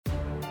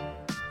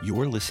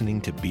You're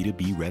listening to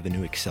B2B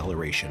Revenue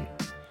Acceleration,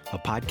 a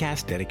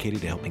podcast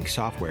dedicated to helping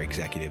software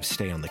executives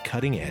stay on the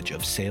cutting edge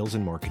of sales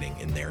and marketing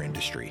in their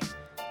industry.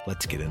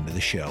 Let's get into the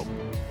show.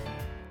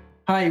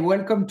 Hi,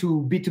 welcome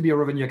to B2B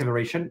Revenue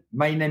Acceleration.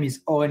 My name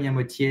is Aurélien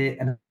Mottier,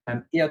 and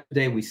I'm here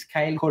today with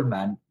Kyle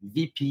Coleman,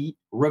 VP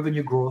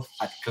Revenue Growth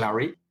at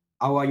Clari.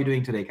 How are you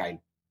doing today,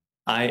 Kyle?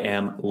 I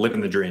am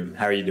living the dream.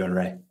 How are you doing,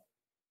 Ray?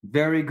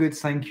 Very good,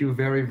 thank you.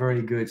 Very,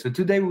 very good. So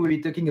today we will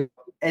be talking about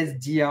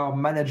SDR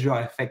manager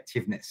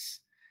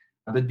effectiveness.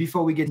 But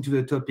before we get into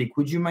the topic,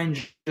 would you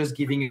mind just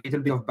giving a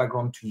little bit of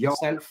background to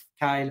yourself,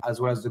 Kyle, as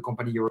well as the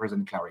company you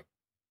represent, Clari?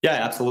 Yeah,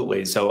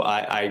 absolutely. So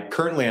I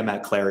currently am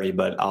at Clari,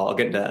 but I'll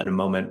get into that in a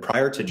moment.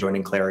 Prior to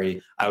joining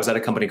Clari, I was at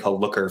a company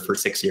called Looker for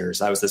 6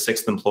 years. I was the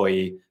sixth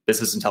employee,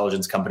 business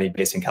intelligence company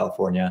based in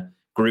California.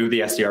 Grew the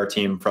SDR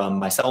team from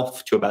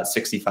myself to about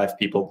 65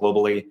 people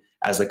globally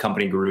as the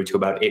company grew to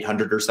about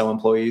 800 or so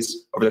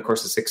employees over the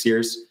course of 6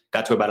 years,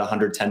 got to about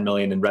 110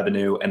 million in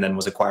revenue, and then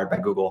was acquired by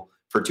Google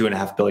for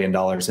 $2.5 billion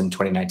in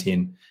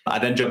 2019. I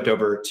then jumped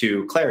over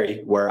to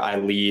Clari, where I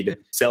lead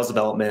sales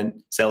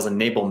development, sales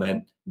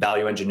enablement,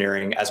 value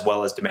engineering, as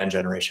well as demand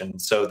generation.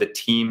 So the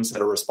teams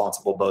that are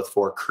responsible both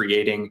for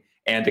creating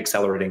and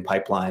accelerating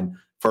pipeline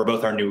for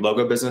both our new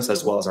logo business,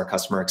 as well as our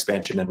customer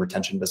expansion and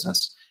retention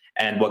business.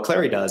 And what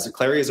Clari does,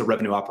 Clari is a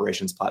revenue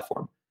operations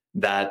platform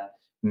that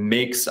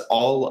makes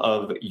all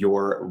of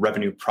your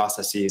revenue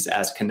processes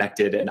as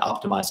connected and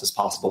optimized as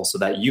possible so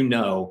that you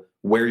know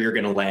where you're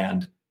going to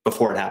land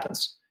before it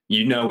happens.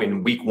 You know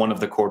in week one of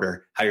the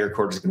quarter how your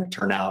quarter is going to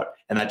turn out.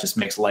 And that just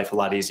makes life a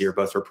lot easier,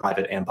 both for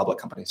private and public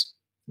companies.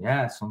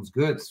 Yeah, sounds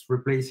good. It's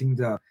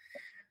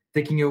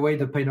taking away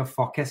the pain of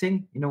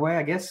forecasting in a way,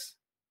 I guess.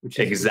 Which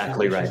is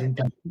exactly right.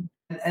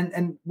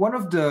 And one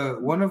of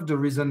the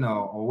reason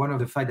or one of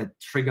the fact that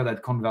triggered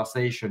that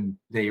conversation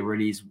they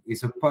released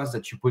is a post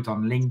that you put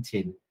on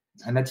LinkedIn.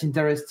 And that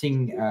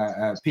interesting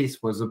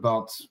piece was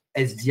about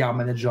SDR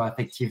manager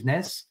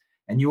effectiveness.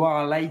 And you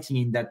are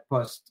highlighting in that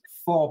post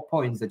 4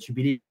 points that you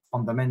believe are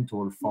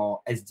fundamental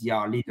for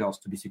SDR leaders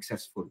to be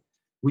successful.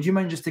 Would you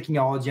mind just taking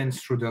our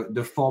audience through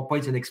the 4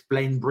 points and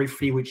explain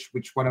briefly which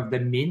one of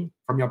them mean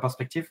from your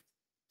perspective?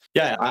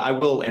 Yeah, I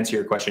will answer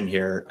your question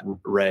here,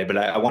 Ray, but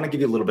I want to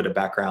give you a little bit of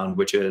background,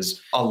 which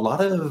is a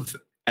lot of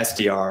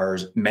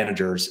SDRs,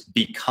 managers,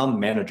 become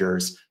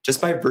managers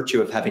just by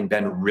virtue of having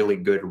been really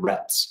good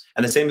reps.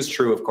 And the same is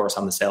true, of course,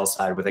 on the sales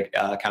side with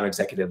account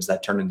executives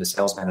that turn into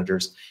sales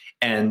managers.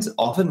 And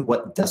often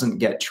what doesn't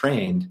get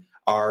trained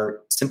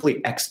are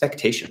simply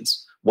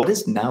expectations. What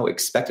is now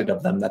expected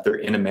of them that they're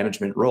in a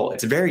management role?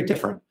 It's very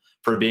different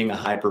from being a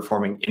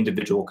high-performing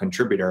individual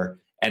contributor,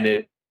 and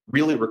it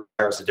really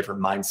requires a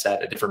different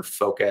mindset, a different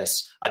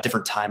focus,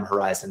 different time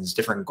horizons,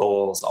 different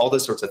goals, all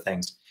those sorts of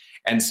things.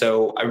 And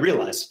so I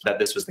realized that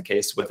this was the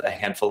case with a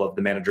handful of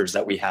the managers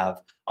that we have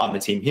on the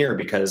team here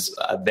because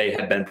they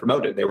had been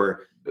promoted. They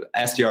were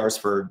SDRs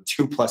for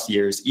 2+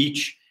 years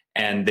each,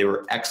 and they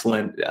were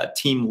excellent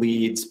team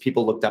leads.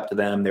 People looked up to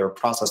them. They were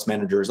process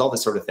managers, all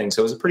this sort of thing.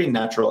 So it was a pretty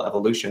natural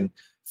evolution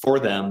for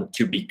them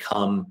to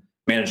become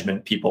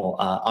management people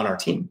on our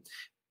team.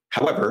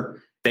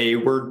 However, they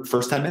were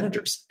first-time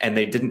managers and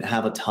they didn't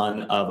have a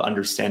ton of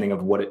understanding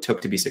of what it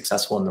took to be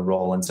successful in the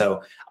role. And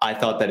so I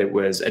thought that it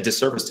was a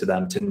disservice to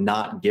them to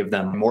not give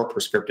them more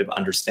prescriptive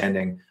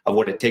understanding of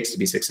what it takes to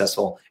be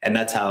successful. And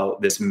that's how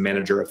this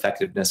manager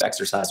effectiveness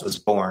exercise was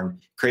born,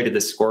 created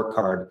this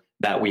scorecard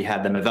that we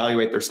had them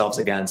evaluate themselves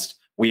against,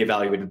 we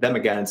evaluated them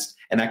against,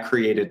 and that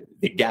created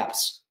the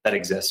gaps that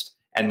exist.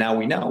 And now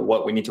we know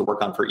what we need to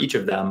work on for each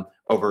of them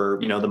over,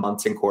 the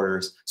months and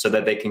quarters so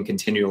that they can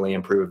continually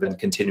improve and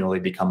continually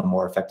become a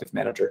more effective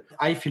manager.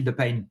 I feel the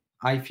pain,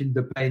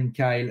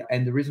 Kyle.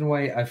 And the reason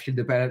why I feel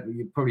the pain,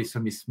 you probably saw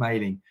me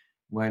smiling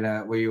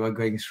while you were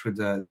going through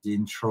the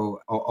intro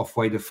of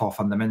why the 4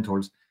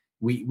 fundamentals.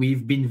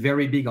 We've been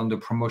very big on the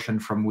promotion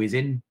from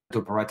within,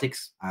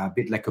 operatics, a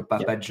bit like a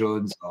Papa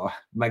John's or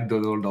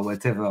McDonald's or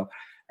whatever.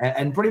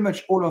 And pretty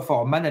much all of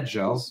our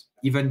managers,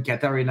 even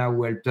Katarina,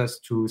 who helped us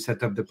to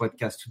set up the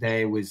podcast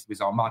today with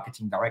our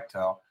marketing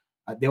director,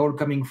 they're all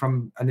coming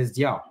from an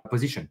SDR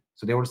position.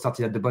 So they all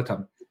started at the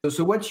bottom.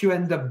 So what you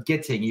end up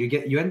getting,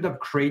 you end up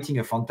creating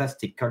a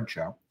fantastic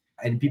culture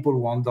and people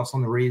who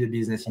understand really the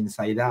business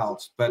inside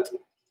out. But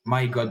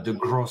my God, the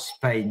growth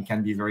pain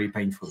can be very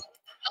painful.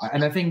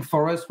 And I think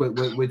for us, what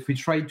we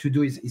try to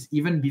do is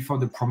even before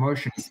the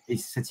promotion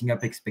is setting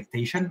up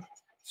expectation.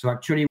 So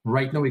actually,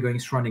 right now, we're going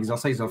through an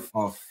exercise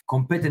of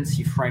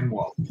competency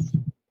framework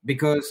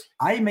because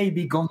I may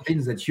be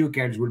convinced that you,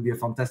 Kyle, will be a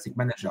fantastic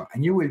manager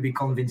and you will be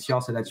convinced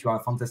yourself that you are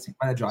a fantastic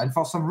manager. And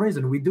for some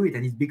reason, we do it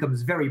and it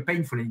becomes very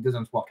painful and it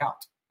doesn't work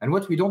out. And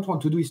what we don't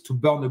want to do is to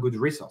burn a good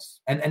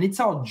resource. And it's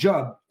our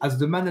job as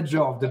the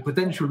manager of the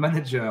potential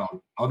manager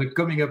or the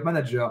coming up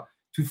manager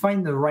to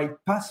find the right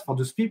path for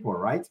those people,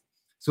 right?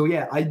 So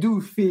yeah, I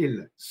do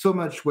feel so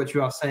much what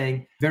you are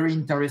saying. Very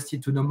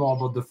interested to know more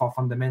about the 4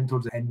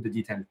 fundamentals and the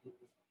detail.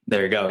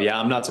 There you go. Yeah,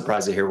 I'm not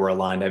surprised to hear we're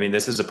aligned. I mean,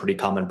 this is a pretty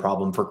common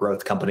problem for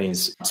growth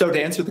companies. So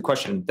to answer the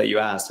question that you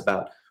asked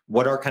about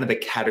what are kind of the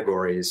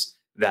categories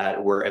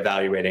that we're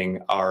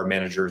evaluating our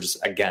managers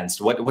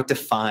against. What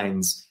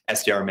defines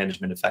SDR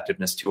management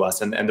effectiveness to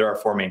us? And there are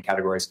four main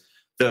categories.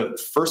 The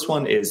first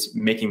one is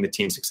making the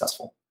team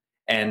successful.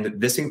 And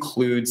this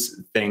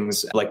includes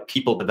things like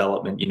people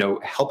development,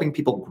 helping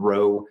people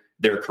grow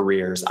their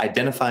careers,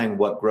 identifying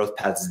what growth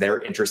paths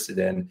they're interested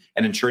in,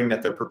 and ensuring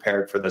that they're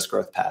prepared for those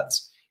growth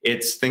paths.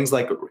 It's things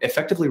like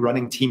effectively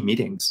running team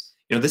meetings.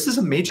 This is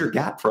a major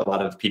gap for a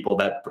lot of people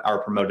that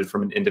are promoted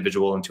from an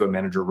individual into a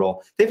manager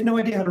role. They have no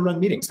idea how to run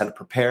meetings, how to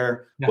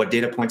prepare, what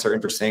data points are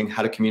interesting,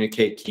 how to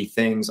communicate key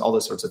things, all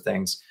those sorts of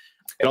things.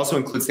 It also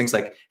includes things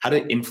like how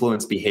to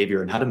influence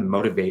behavior and how to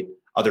motivate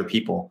other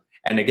people.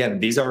 And again,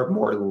 these are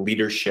more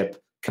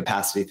leadership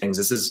capacity things.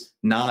 This is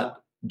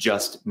not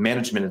just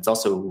management, it's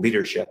also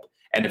leadership.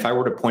 And if I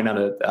were to point out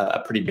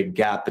a pretty big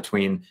gap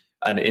between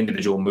an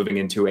individual moving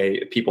into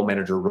a people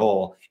manager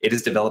role, it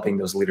is developing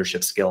those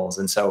leadership skills.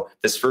 And so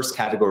this first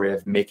category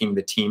of making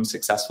the team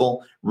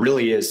successful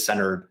really is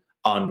centered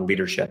on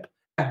leadership.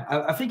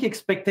 I think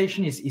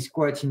expectation is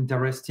quite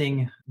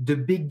interesting. The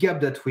big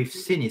gap that we've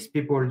seen is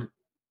people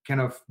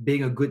kind of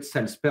being a good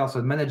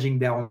salesperson, managing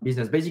their own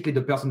business. Basically,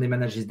 the person they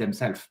manage is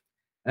themselves.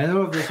 And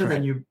all of a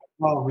sudden, you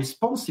are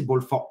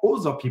responsible for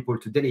other people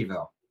to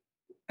deliver.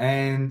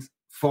 And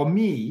for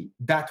me,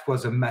 that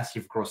was a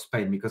massive growth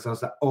pain because I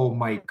was like, oh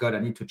my God, I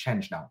need to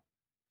change now.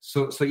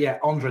 So yeah,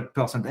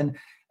 100%. And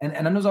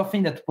another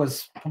thing that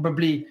was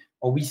probably,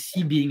 or we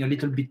see being a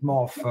little bit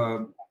more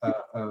of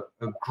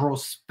a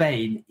growth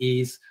pain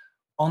is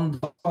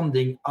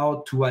understanding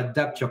how to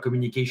adapt your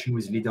communication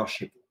with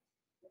leadership.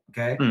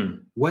 Okay.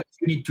 What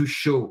you need to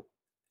show.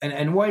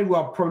 And while we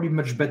are probably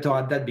much better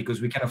at that because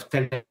we kind of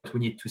tell them what we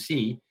need to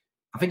see,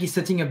 I think it's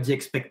setting up the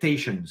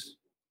expectations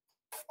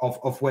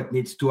of what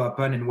needs to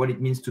happen and what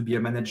it means to be a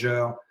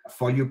manager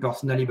for you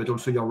personally, but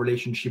also your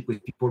relationship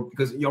with people,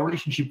 because your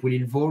relationship will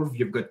evolve.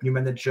 You've got new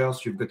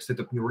managers, you've got to set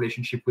up new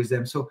relationship with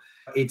them. So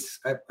it's,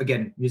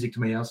 again, music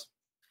to my ears.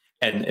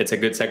 And it's a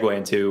good segue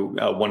into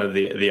one of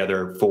the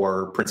other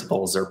four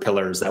principles or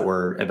pillars that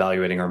we're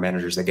evaluating our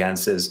managers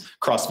against is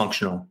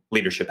cross-functional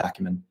leadership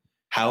acumen.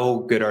 How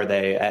good are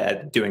they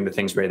at doing the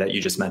things, Ray, that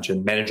you just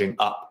mentioned, managing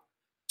up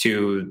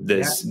to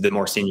the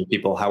more senior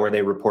people? How are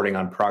they reporting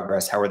on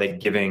progress? How are they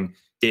giving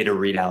data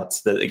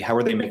readouts? How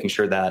are they making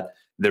sure that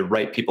the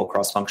right people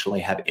cross-functionally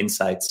have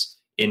insights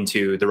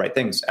into the right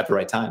things at the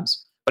right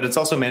times? But it's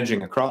also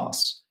managing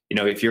across.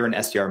 If you're an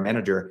SDR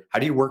manager, how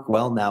do you work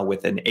well now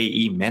with an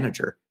AE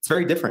manager? It's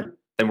very different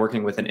than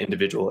working with an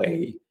individual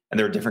AE. And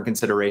there are different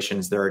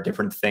considerations. There are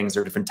different things.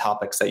 There are different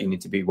topics that you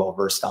need to be well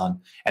versed on.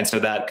 And so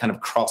that kind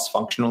of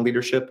cross-functional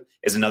leadership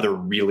is another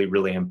really,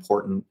 really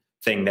important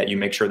thing that you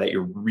make sure that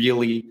you're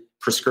really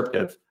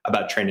prescriptive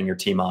about training your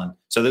team on.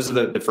 So those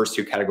are the first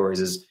two categories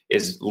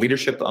is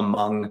leadership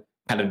among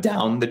kind of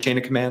down the chain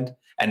of command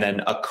and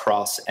then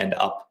across and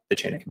up the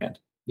chain of command.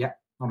 Yeah,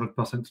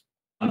 100%.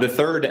 The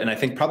third, and I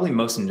think probably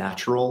most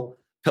natural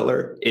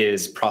pillar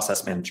is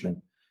process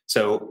management.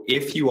 So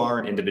if you are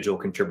an individual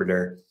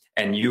contributor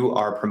and you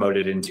are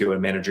promoted into a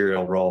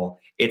managerial role,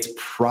 it's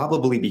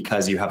probably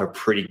because you have a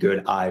pretty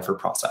good eye for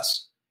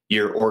process.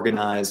 You're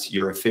organized,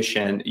 you're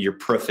efficient, you're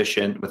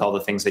proficient with all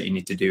the things that you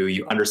need to do.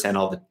 You understand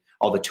all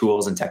the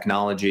tools and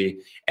technology.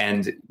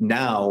 And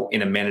now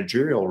in a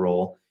managerial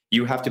role,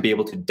 you have to be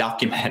able to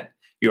document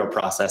your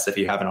process if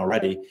you haven't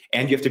already,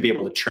 and you have to be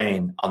able to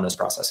train on those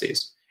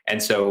processes.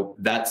 And so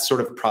that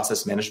sort of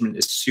process management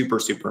is super,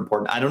 super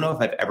important. I don't know if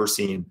I've ever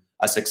seen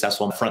a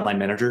successful frontline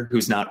manager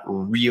who's not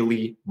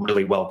really,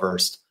 really well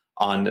versed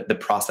on the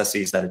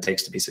processes that it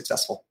takes to be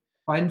successful.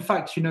 In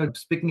fact,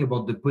 speaking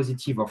about the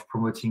positive of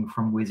promoting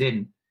from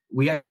within,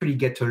 we actually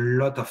get a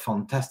lot of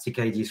fantastic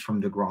ideas from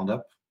the ground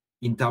up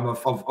in terms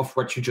of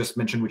what you just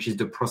mentioned, which is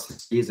the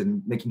processes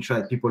and making sure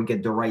that people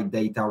get the right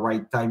data,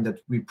 right time, that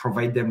we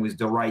provide them with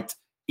the right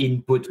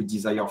input we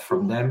desire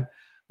from them.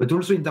 But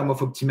also in terms of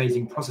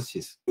optimizing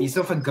processes. It's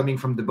often coming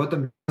from the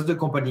bottom. As the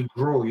company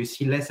grows, you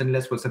see less and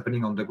less what's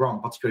happening on the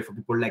ground, particularly for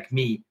people like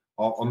me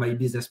or my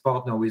business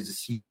partner who is the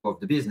CEO of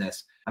the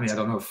business. I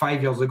don't know,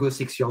 5 years ago,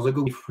 6 years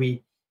ago, if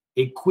we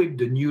equip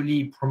the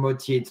newly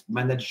promoted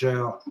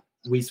manager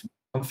with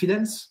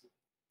confidence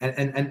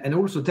and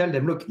also tell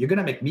them, look, you're going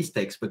to make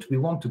mistakes, but we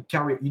want to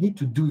you need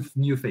to do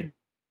new things.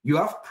 You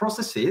have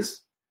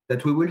processes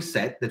that we will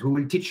set, that we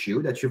will teach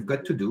you, that you've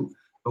got to do.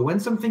 But when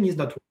something is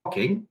not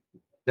working,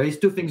 there is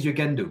two things you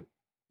can do.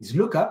 Is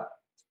look up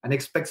and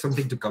expect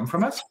something to come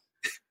from us,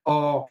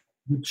 or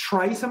you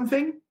try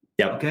something,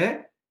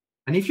 okay?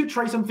 And if you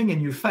try something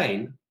and you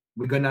fail,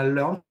 we're going to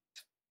learn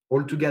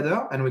all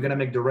together and we're going to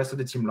make the rest of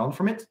the team learn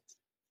from it.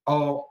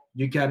 Or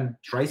you can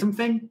try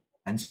something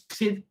and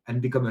succeed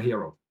and become a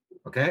hero,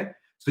 okay?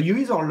 So you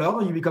either learn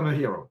or you become a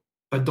hero,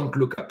 but don't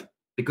look up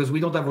because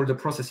we don't have all the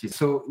processes.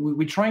 So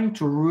we're trying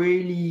to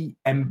really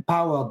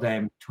empower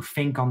them to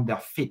think on their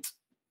feet.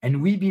 And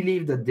we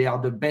believe that they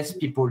are the best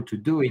people to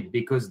do it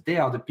because they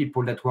are the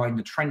people that were in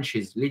the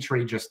trenches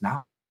literally just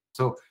now.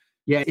 So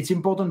yeah, it's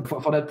important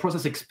for that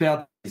process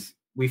expertise.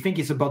 We think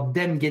it's about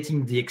them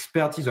getting the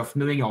expertise of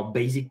knowing our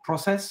basic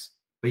process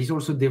but it's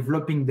also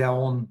developing their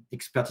own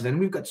expertise. And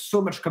we've got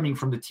so much coming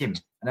from the team.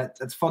 And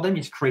that's for them,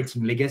 it's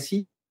creating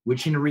legacy,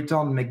 which in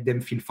return make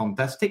them feel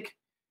fantastic,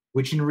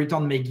 which in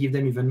return may give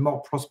them even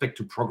more prospect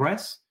to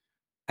progress.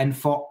 And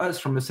for us,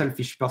 from a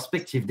selfish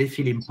perspective, they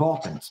feel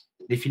important,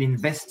 they feel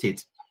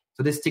invested,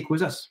 so they stick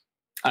with us.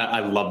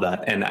 I love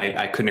that. And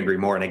I couldn't agree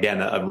more. And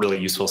again, a really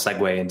useful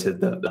segue into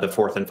the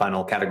fourth and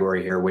final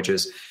category here, which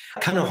is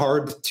kind of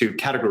hard to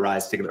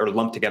categorize together or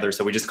lump together.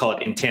 So we just call it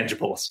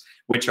intangibles,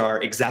 which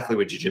are exactly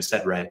what you just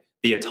said, Ray.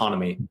 The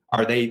autonomy.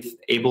 Are they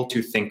able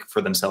to think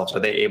for themselves? Are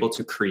they able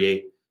to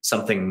create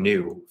something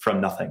new from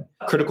nothing?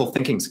 Critical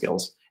thinking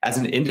skills. As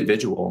an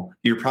individual,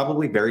 you're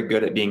probably very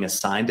good at being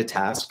assigned a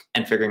task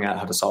and figuring out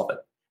how to solve it.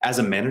 As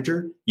a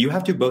manager, you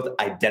have to both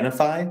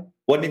identify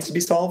what needs to be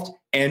solved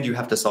and you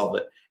have to solve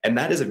it. And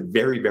that is a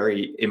very,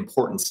 very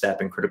important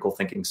step in critical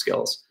thinking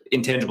skills.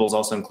 Intangibles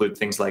also include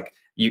things like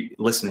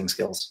listening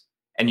skills.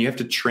 And you have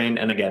to train.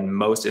 And again,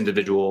 most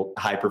individual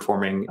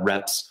high-performing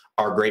reps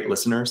are great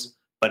listeners,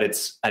 but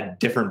it's a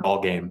different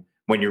ballgame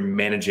when you're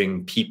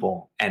managing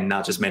people and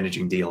not just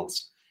managing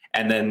deals.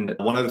 And then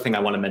one other thing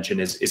I want to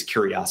mention is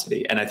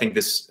curiosity. And I think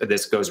this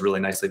goes really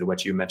nicely to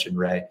what you mentioned,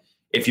 Ray.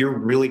 If you're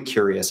really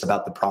curious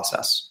about the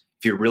process,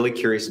 if you're really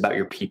curious about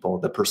your people,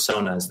 the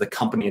personas, the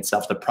company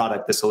itself, the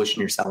product, the solution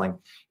you're selling,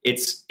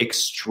 it's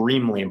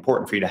extremely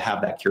important for you to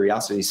have that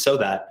curiosity so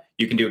that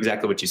you can do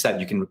exactly what you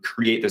said. You can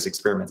create those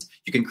experiments.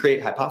 You can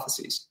create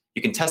hypotheses.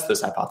 You can test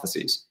those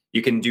hypotheses.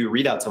 You can do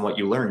readouts on what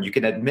you learn. You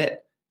can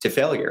admit to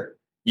failure.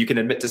 You can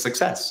admit to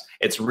success.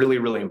 It's really,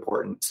 really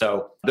important.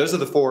 So those are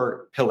the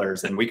four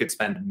pillars, and we could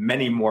spend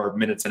many more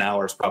minutes and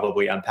hours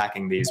probably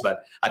unpacking these.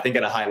 But I think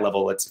at a high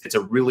level, it's a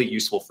really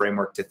useful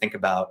framework to think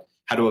about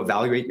how to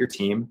evaluate your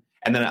team.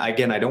 And then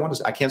again,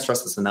 I can't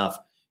stress this enough.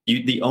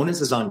 The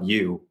onus is on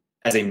you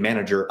as a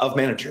manager of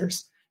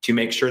managers to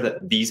make sure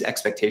that these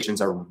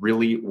expectations are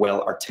really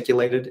well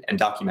articulated and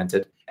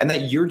documented, and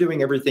that you're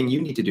doing everything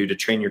you need to do to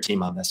train your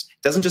team on this.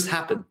 It doesn't just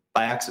happen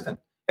by accident.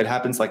 It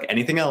happens like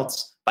anything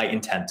else by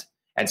intent.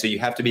 And so you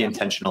have to be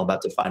intentional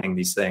about defining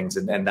these things.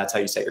 And that's how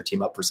you set your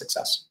team up for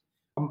success.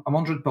 I'm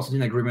 100%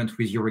 in agreement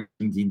with you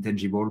regarding the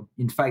intangible.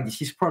 In fact,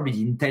 this is probably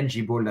the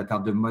intangible that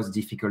are the most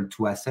difficult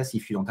to assess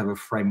if you don't have a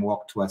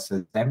framework to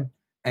assess them.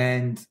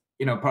 And,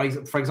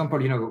 for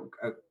example,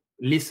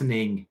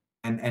 listening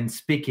and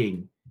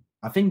speaking,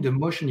 I think the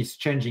motion is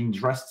changing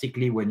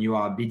drastically when you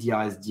are a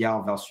BDR,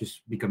 SDR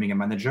versus becoming a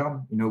manager.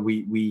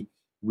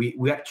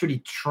 We actually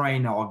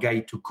train our guy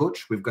to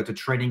coach. We've got a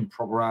training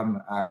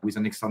program with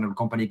an external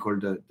company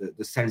called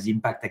the Sales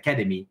Impact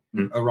Academy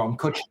around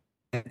coaching.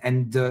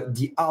 And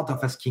the art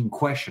of asking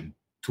questions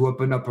to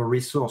open up a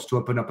resource, to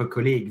open up a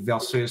colleague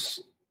versus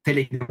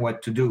telling them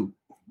what to do.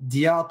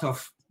 The art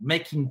of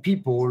making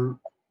people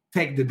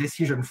take the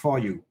decision for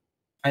you.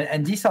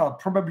 And these are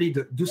probably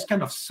those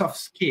kind of soft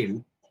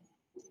skills.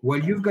 Well,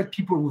 you've got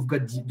people who've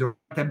got the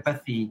right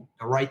empathy,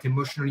 the right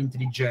emotional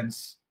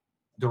intelligence,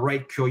 the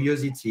right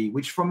curiosity,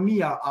 which for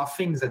me are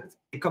things that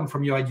come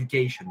from your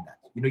education.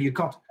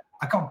 That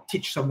I can't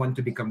teach someone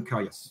to become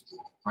curious,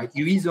 right?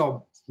 You either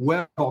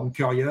were born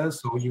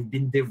curious, or you've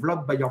been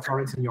developed by your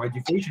parents and your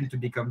education to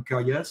become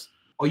curious,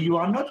 or you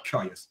are not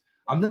curious.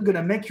 I'm not going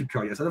to make you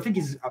curious. I don't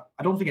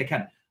think I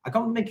can. I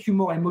can't make you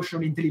more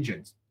emotionally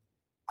intelligent.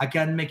 I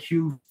can make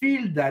you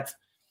feel that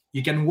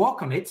you can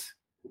work on it,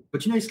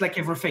 but it's like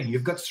everything.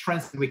 You've got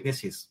strengths and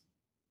weaknesses.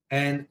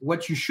 And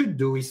what you should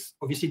do is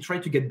obviously try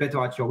to get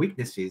better at your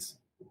weaknesses.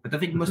 But I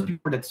think most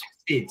people that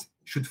succeed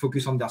should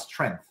focus on their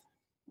strength.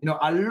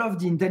 I love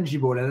the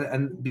intangible,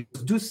 and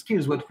those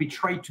skills, what we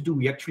try to do,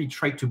 we actually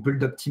try to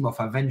build up team of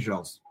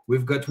Avengers.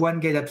 We've got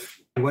one guy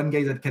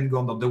that can go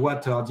under the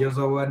water, the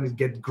other one will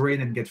get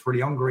green and get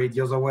really hungry,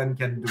 the other one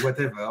can do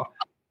whatever.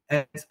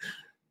 And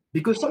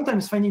because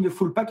sometimes finding the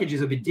full package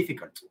is a bit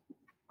difficult,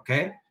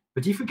 okay?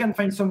 But if we can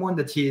find someone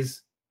that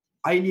is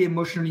highly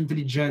emotionally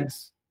intelligent,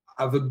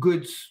 have a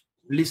good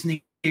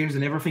listening skills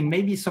and everything,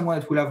 maybe someone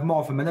that will have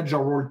more of a manager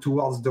role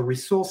towards the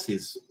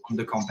resources on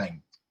the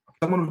campaign.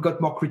 Someone who's got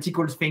more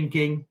critical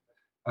thinking,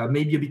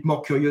 maybe a bit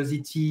more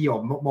curiosity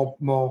or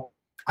more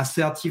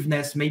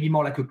assertiveness, maybe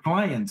more like a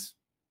client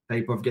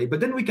type of guy. But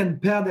then we can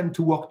pair them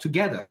to work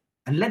together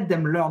and let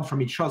them learn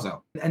from each other.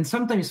 And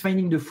sometimes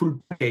finding the full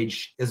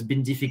package has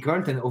been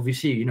difficult. And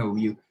obviously,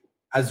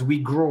 as we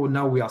grow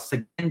now, we are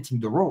segmenting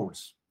the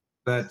roles.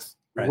 But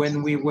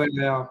when we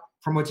were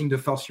promoting the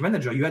first year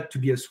manager, you had to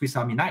be a Swiss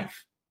Army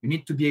knife. You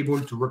need to be able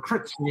to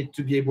recruit. You need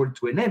to be able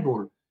to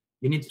enable.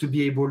 You need to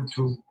be able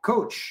to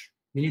coach.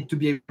 You need to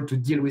be able to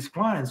deal with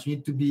clients. You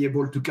need to be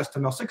able to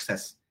customer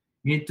success.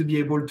 You need to be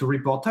able to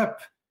report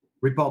up,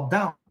 report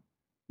down,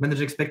 manage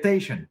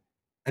expectation.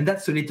 And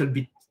that's a little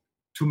bit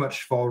too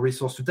much for a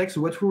resource to take.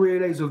 So what we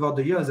realize over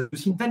the years is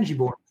those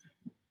intangible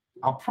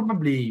are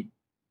probably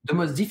the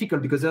most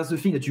difficult, because there's the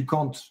thing that you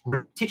can't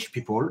teach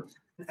people.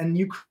 And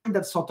you create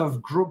that sort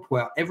of group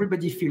where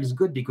everybody feels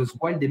good, because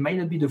while they might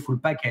not be the full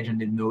package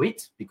and they know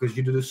it, because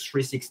you do the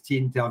 360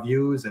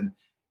 interviews and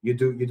you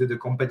do the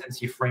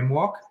competency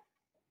framework,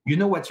 you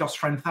know what your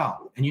strengths are,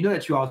 and you know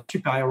that you are a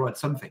superhero at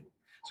something.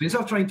 So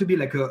instead of trying to be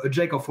like a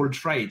jack of all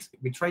trades,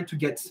 we try to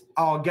get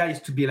our guys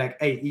to be like,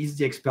 hey, he's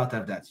the expert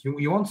at that.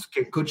 You want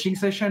a coaching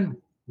session?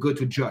 Go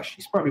to Josh.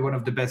 He's probably one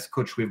of the best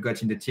coach we've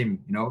got in the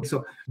team, you know.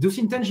 So those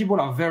intangibles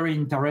are very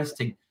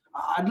interesting.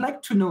 I'd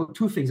like to know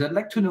two things. I'd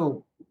like to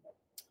know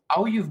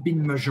how you've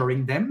been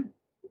measuring them.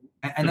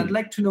 And I'd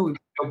like to know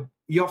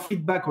your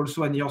feedback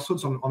also and your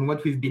thoughts on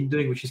what we've been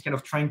doing, which is kind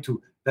of trying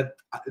to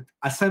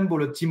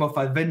assemble a team of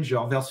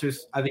Avengers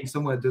versus having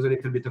someone that does a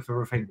little bit of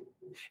everything.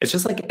 It's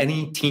just like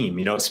any team,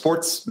 you know,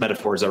 sports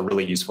metaphors are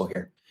really useful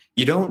here.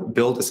 You don't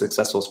build a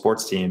successful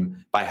sports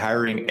team by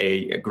hiring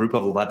a group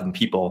of 11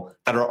 people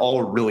that are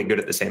all really good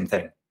at the same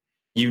thing.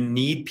 You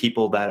need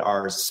people that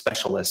are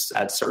specialists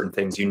at certain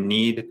things. You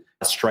need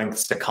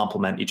strengths to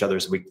complement each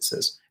other's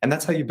weaknesses. And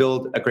that's how you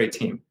build a great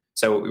team.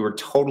 So we were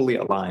totally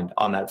aligned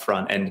on that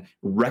front, and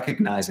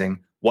recognizing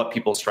what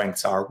people's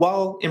strengths are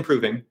while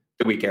improving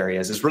the weak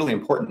areas is really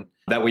important.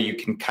 That way you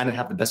can kind of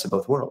have the best of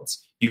both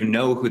worlds. You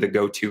know who the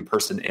go-to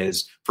person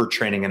is for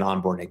training and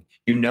onboarding.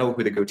 You know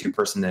who the go-to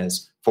person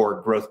is for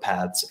growth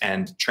paths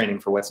and training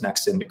for what's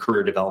next in the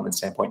career development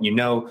standpoint. You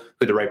know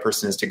who the right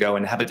person is to go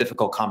and have a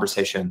difficult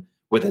conversation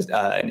with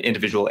an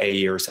individual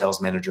AE or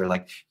sales manager.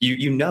 Like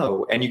you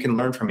know, and you can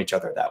learn from each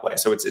other that way.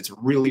 So it's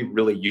really,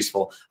 really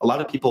useful. A lot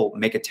of people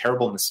make a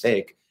terrible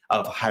mistake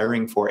of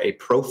hiring for a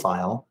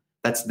profile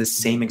that's the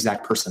same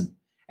exact person.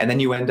 And then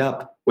you end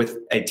up with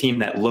a team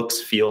that looks,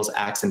 feels,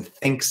 acts, and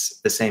thinks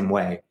the same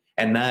way.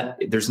 And that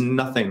there's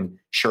nothing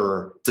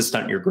sure to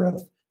stunt your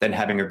growth than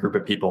having a group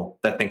of people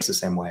that thinks the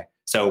same way.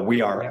 So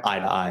we are eye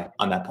to eye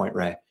on that point,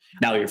 Ray.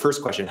 Now, your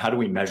first question, how do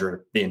we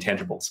measure the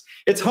intangibles?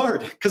 It's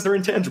hard because they're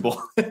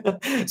intangible.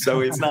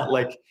 So it's not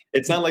like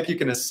you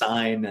can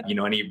assign, you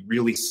know, any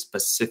really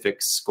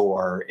specific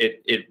score.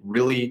 It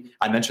really,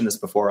 I mentioned this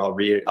before,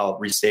 I'll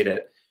restate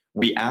it.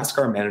 We ask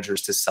our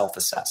managers to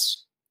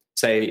self-assess.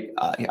 Say,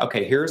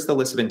 okay, here's the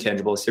list of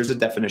intangibles. Here's a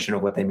definition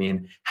of what they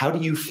mean. How do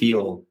you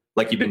feel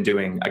like you've been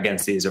doing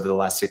against these over the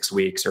last 6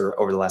 weeks or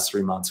over the last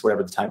 3 months,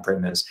 whatever the time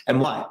frame is,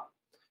 and why?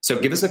 So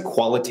give us a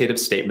qualitative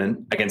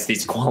statement against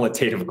these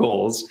qualitative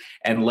goals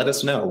and let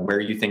us know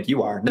where you think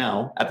you are.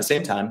 Now, at the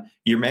same time,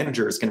 your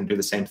manager is going to do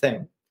the same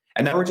thing.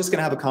 And now we're just going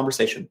to have a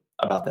conversation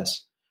about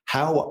this.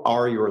 How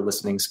are your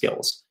listening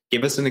skills?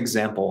 Give us an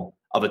example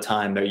of a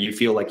time that you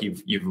feel like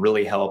you've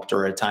really helped,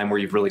 or a time where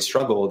you've really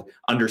struggled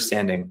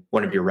understanding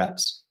one of your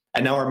reps.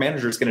 And now our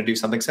manager is going to do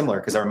something similar,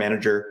 because our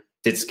manager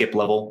did skip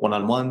level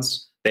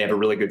one-on-ones. They have a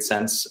really good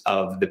sense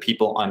of the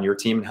people on your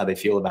team and how they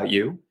feel about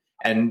you.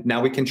 And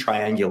now we can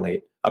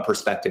triangulate a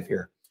perspective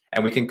here.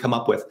 And we can come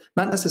up with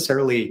not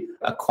necessarily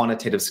a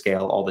quantitative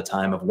scale all the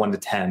time of 1 to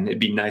 10. It'd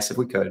be nice if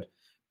we could,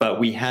 but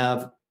we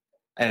have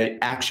an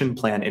action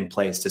plan in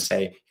place to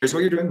say, here's what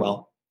you're doing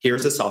well.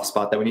 Here's a soft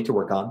spot that we need to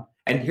work on.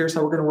 And here's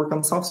how we're going to work on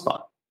the soft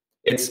spot.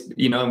 It's,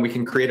 you know, and we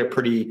can create a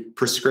pretty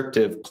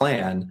prescriptive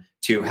plan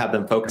to have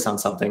them focus on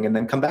something and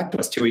then come back to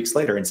us 2 weeks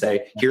later and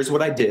say, here's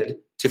what I did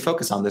to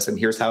focus on this. And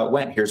here's how it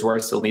went. Here's where I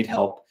still need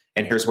help.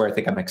 And here's where I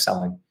think I'm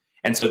excelling.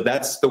 And so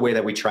that's the way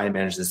that we try and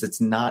manage this.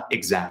 It's not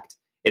exact.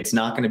 It's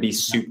not going to be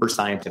super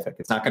scientific.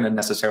 It's not going to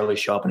necessarily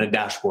show up in a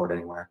dashboard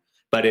anywhere,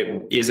 but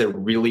it is a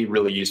really,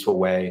 really useful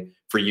way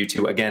for you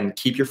to, again,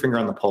 keep your finger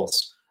on the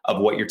pulse of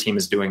what your team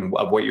is doing,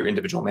 of what your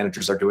individual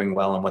managers are doing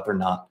well and what they're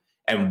not,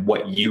 and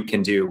what you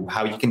can do,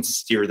 how you can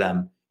steer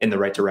them in the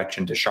right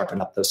direction to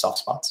sharpen up those soft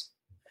spots.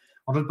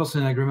 100%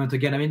 in agreement.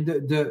 Again, I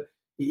mean,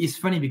 it's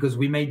funny because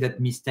we made that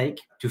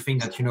mistake to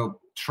think that, you know,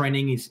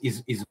 training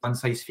is one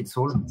size fits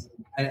all.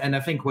 And I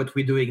think what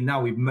we're doing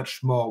now, we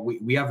much more,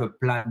 we have a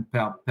plan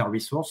per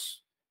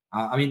resource.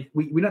 I mean,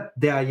 we're not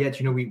there yet.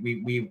 You know,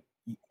 we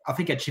I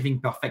think achieving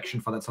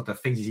perfection for that sort of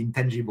things is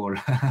intangible.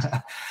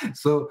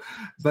 So,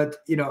 but,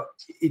 you know,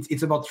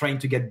 it's about trying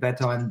to get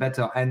better and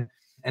better.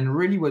 And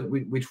really what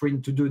we're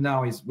trying to do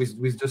now is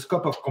with the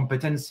scope of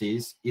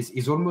competencies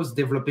is almost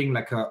developing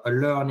like a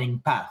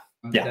learning path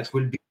that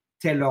will be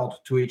tailored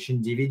to each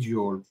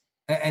individual.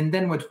 And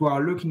then what we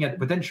are looking at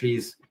potentially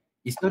is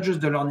it's not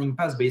just the learning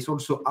path, but it's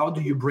also how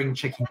do you bring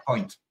checking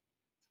point.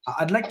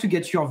 I'd like to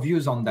get your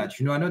views on that.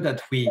 You know, I know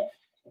that we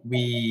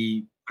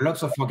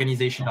lots of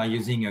organizations are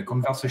using a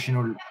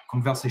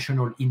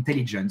conversational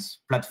intelligence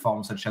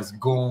platforms such as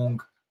Gong,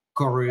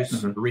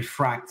 Chorus,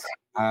 Refract.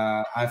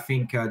 I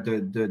think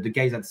the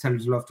guys at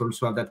SalesLoft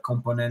also have that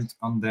component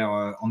on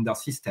their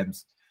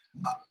systems.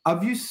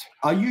 Are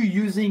you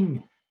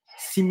using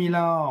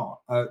similar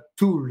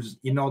tools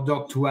in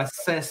order to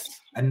assess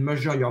and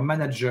measure your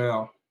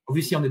manager,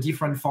 obviously on a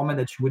different format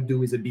that you would do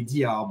with a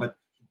BDR, but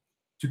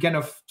to kind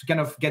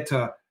of get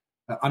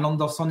an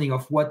understanding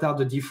of what are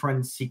the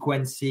different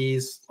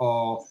sequences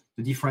or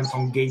the different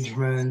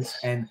engagements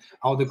and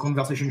how the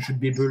conversation should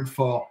be built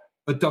for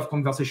a tough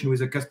conversation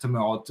with a customer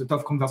or a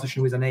tough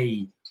conversation with an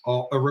AE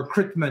or a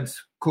recruitment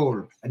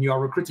call and you are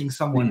recruiting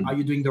someone. Are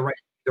you doing the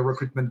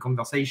recruitment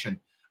conversation?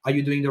 Are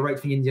you doing the right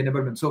thing in the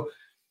enablement? So,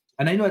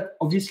 and I know that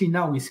obviously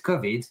now with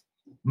COVID,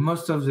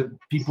 most of the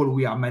people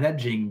we are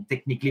managing,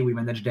 technically we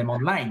manage them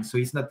online. So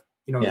it's not,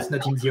 it's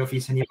not in the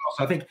office anymore.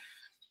 So I think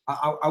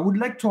I would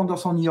like to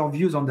understand your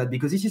views on that,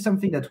 because this is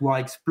something that we are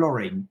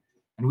exploring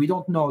and we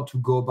don't know how to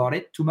go about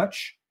it too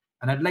much.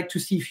 And I'd like to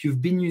see if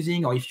you've been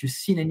using, or if you've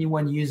seen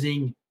anyone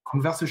using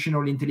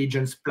conversational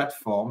intelligence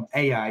platform,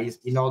 AIs,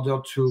 in order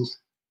to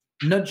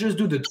not just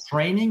do the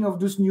training of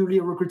those newly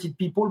recruited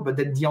people, but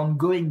then the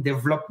ongoing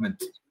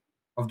development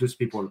of those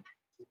people.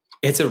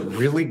 It's a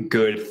really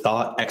good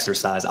thought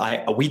exercise.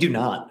 We do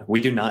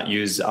not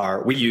use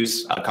we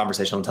use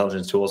conversational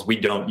intelligence tools. We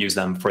don't use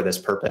them for this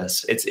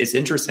purpose. It's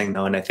interesting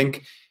though. And I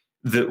think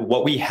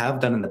what we have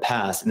done in the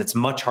past, and it's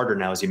much harder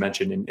now, as you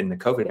mentioned in the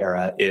COVID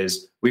era,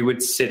 is we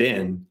would sit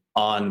in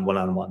on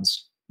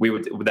one-on-ones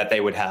that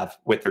they would have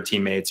with their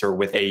teammates or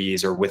with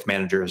AEs or with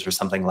managers or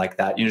something like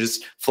that. You know,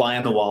 just fly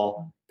on the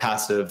wall,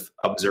 passive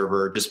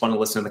observer, just want to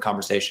listen to the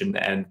conversation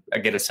and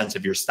get a sense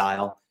of your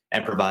style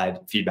and provide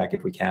feedback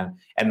if we can.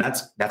 And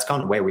that's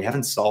gone away. We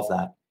haven't solved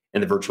that in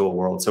the virtual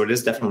world. So it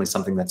is definitely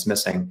something that's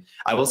missing.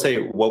 I will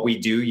say what we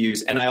do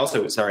use, and I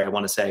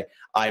want to say,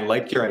 I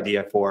like your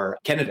idea for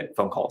candidate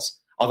phone calls,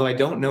 although I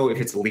don't know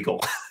if it's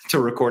legal to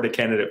record a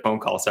candidate phone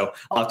call. So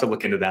I'll have to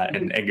look into that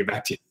and get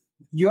back to you.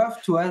 You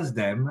have to ask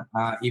them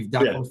if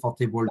they're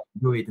comfortable to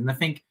do it. And I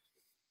think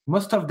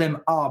most of them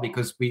are,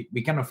 because we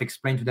kind of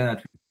explain to them that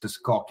we have the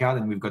scorecard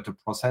and we've got a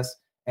process.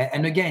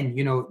 And again,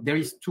 you know, there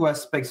is two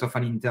aspects of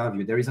an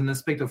interview. There is an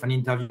aspect of an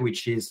interview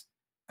which is,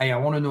 hey, I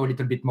want to know a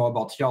little bit more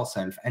about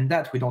yourself. And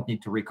that we don't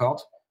need to record.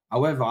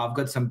 However, I've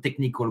got some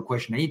technical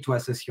question. I need to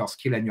assess your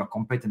skill and your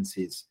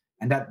competencies.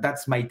 And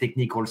that's my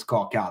technical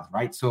scorecard,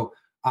 right? So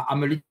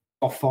I'm a little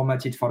more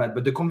formatted for that.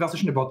 But the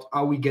conversation about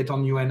how we get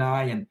on you and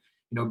I, and,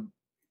 you know,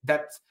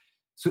 that's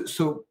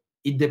so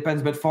it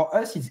depends. But for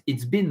us,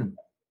 it's been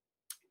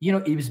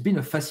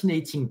a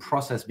fascinating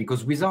process,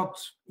 because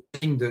without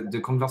using the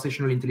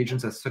conversational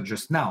intelligence as such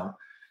just now,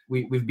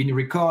 we've been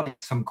recording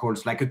some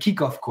calls, like a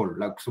kickoff call.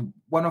 Like, so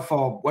one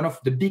of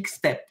the big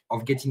step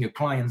of getting a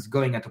client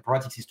going at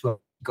Operatics is to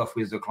kick off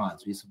with the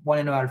clients. It's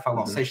 1.5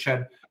 hour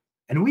session.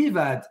 And we've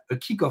had a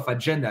kickoff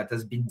agenda that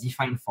has been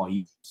defined for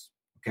years.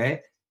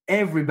 Okay.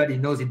 Everybody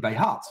knows it by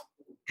heart.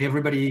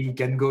 Everybody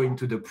can go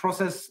into the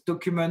process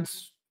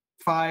documents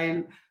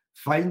file,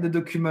 find the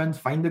document,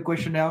 find the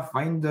questionnaire,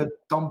 find the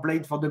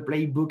template for the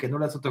playbook, and all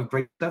that sort of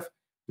great stuff.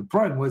 The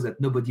problem was that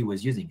nobody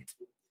was using it.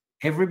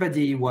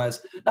 Everybody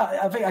was, no,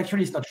 I think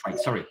actually it's not right,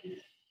 sorry.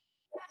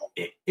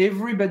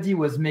 Everybody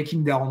was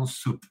making their own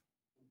soup.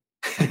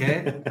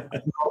 Okay?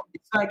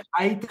 It's like,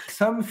 I take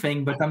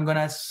something, but I'm going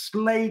to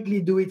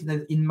slightly do it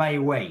in my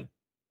way.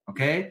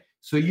 Okay?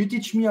 So you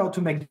teach me how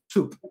to make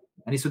soup,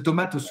 and it's a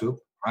tomato soup,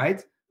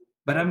 right?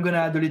 But I'm going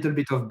to add a little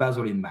bit of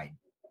basil in mine.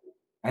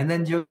 And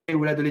then you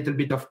will add a little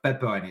bit of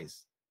pepper in it.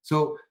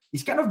 So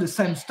it's kind of the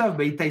same stuff,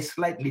 but it tastes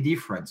slightly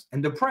different.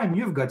 And the problem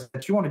you've got is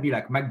that you want to be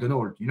like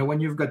McDonald's. You know,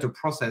 when you've got a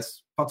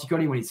process,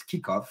 particularly when it's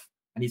kickoff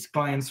and it's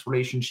clients'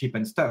 relationship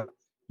and stuff,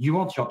 you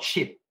want your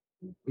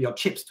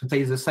chips to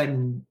taste the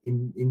same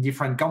in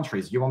different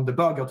countries. You want the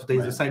burger to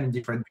taste the same in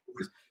different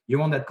countries. You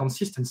want that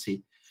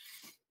consistency.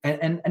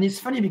 And it's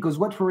funny, because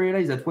what we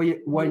realize that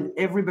while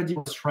everybody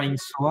was trying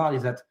so hard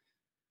is that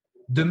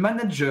the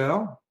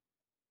manager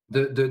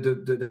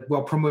that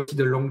were promoted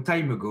a long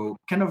time ago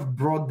kind of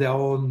brought their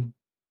own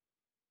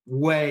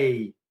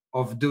way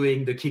of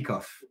doing the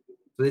kickoff.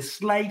 So they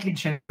slightly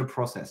changed the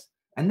process.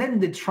 And then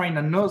they trained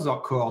another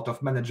cohort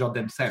of managers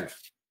themselves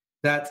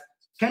that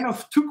kind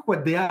of took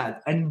what they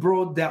had and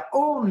brought their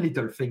own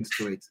little things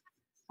to it.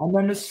 And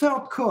then a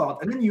third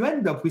cohort, and then you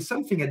end up with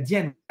something at the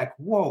end like,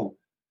 whoa.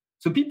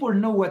 So people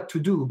know what to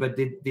do, but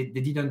they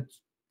didn't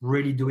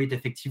really do it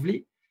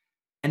effectively.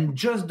 And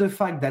just the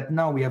fact that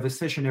now we have a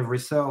session every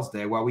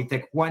Thursday where we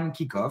take one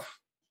kickoff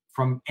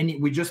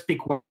we just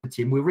pick one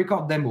team. We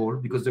record them all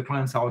because the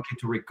clients are okay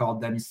to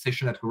record them. It's a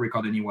session that we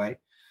record anyway.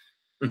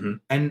 Mm-hmm.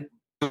 And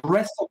the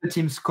rest of the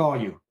team score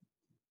you.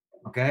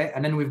 Okay.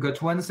 And then we've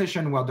got one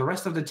session where the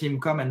rest of the team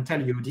come and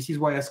tell you, this is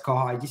why I score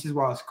high, this is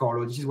why I score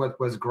low, this is what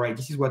was great,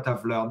 this is what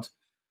I've learned.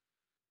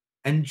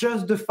 And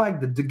just the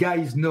fact that the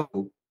guys know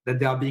that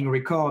they are being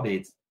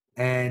recorded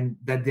and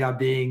that they are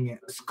being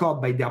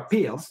scored by their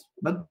peers,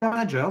 not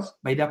managers,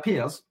 by their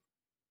peers,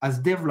 has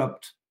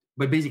developed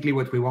by basically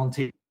what we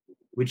wanted,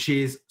 which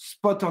is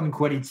spot on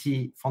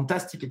quality,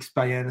 fantastic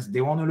experience.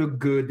 They want to look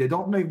good. They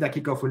don't know if their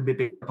kickoff will be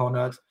picked up or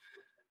not.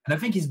 And I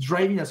think it's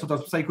driving a sort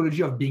of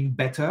psychology of being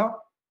better,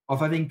 of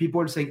having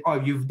people saying, oh,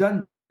 you've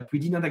done what we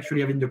did not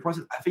actually have in the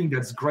process. I think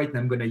that's great and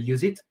I'm going to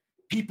use it.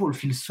 People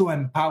feel so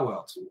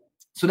empowered.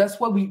 So that's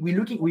why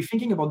we're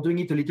thinking about doing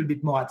it a little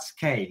bit more at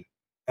scale.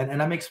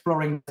 And I'm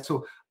exploring.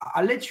 So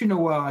I'll let you know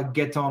where I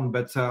get on,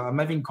 but I'm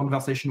having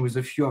conversation with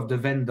a few of the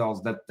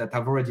vendors that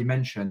I've already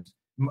mentioned,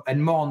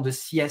 and more on the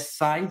CS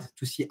side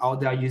to see how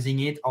they're using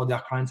it, how their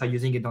clients are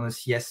using it on the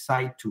CS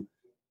side, to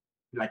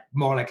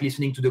more like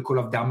listening to the call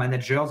of their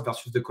managers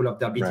versus the call of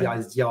their BDR,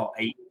 SDR, or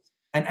A.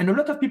 And a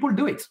lot of people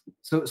do it.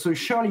 So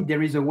surely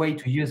there is a way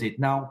to use it.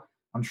 Now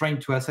I'm trying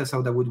to assess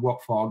how that would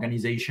work for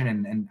organization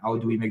and how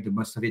do we make the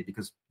most of it,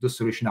 because those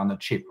solutions are not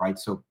cheap, right?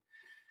 So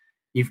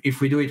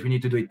if we do it, we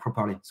need to do it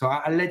properly. So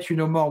I'll let you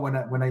know more when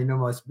I know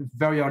more. It's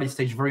very early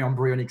stage, very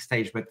embryonic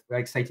stage, but we're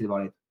excited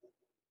about it.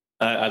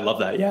 I love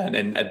that. Yeah.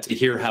 And to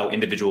hear how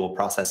individual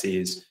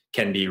processes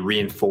can be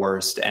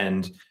reinforced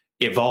and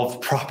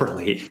evolved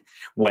properly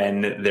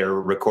when they're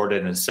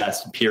recorded and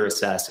assessed, peer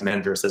assessed,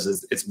 manager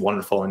says it's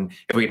wonderful. And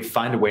if we can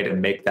find a way to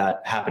make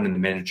that happen in the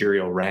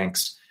managerial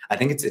ranks, I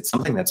think it's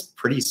something that's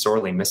pretty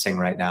sorely missing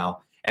right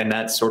now. And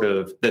that sort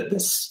of the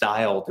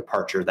style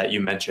departure that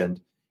you mentioned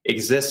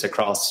exists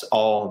across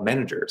all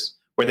managers,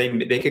 where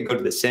they could go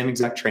to the same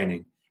exact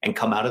training and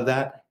come out of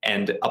that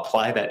and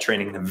apply that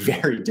training in a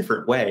very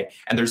different way.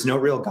 And there's no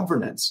real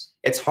governance.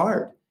 It's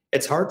hard.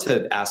 It's hard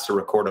to ask to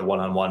record a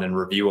one-on-one and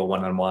review a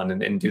one-on-one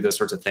and do those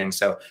sorts of things.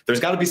 So there's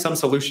got to be some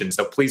solution.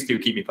 So please do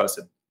keep me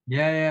posted.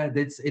 Yeah.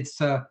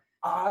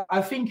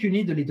 I think you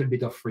need a little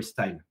bit of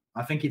freestyle.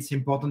 I think it's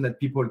important that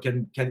people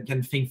can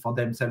think for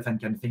themselves and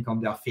can think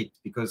on their feet,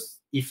 because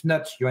if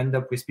not, you end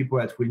up with people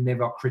that will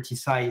never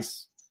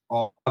criticize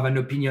or have an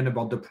opinion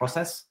about the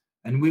process.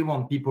 And we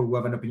want people who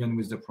have an opinion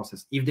with the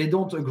process. If they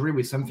don't agree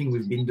with something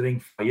we've been doing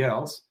for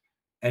years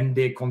and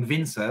they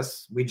convince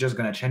us, we're just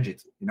going to change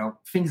it.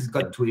 Things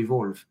got to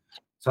evolve.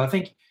 So I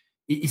think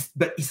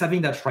it's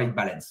having that right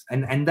balance,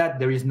 and that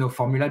there is no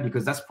formula,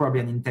 because that's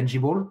probably an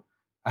intangible.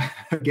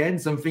 Again,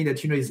 something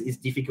that is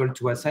difficult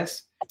to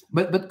assess.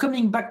 But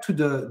coming back to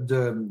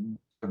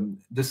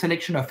the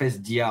selection of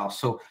SDR,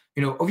 so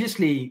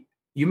obviously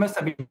you must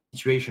have been in a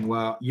situation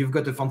where you've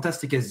got a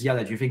fantastic SDR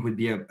that you think would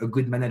be a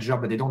good manager,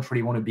 but they don't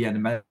really want to be a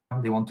manager;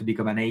 they want to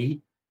become an AE,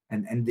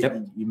 and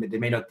they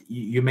may not.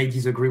 You may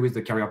disagree with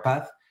the career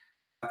path,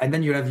 and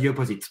then you have the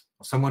opposite: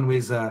 someone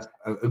with a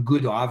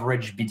good or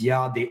average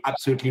BDR, they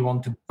absolutely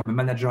want to become a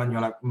manager, and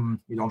you're like,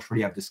 you don't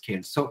really have the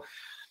skills. So,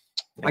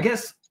 I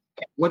guess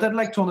what I'd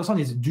like to understand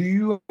is, do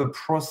you have a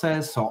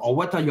process, or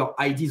what are your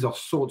ideas or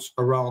thoughts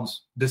around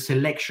the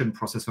selection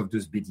process of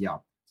those BDR?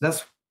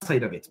 That's one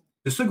side of it.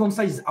 The second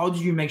side is, how do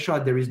you make sure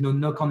that there is no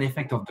knock-on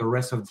effect of the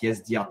rest of the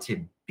SDR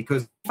team?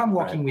 Because if I'm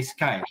working with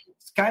Kyle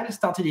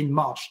started in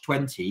March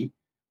 20,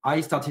 I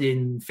started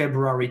in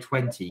February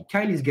 20.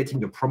 Kyle is getting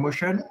the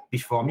promotion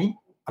before me.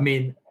 I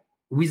mean,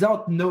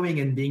 without knowing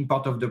and being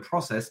part of the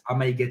process, I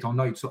may get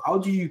annoyed. So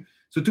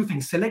two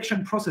things: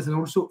 selection process, and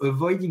also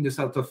avoiding the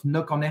sort of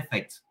knock-on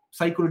effect,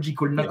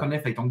 psychological knock-on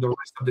effect on the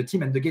rest of the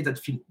team and the guys that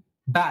feel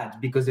bad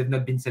because they've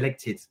not been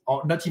selected,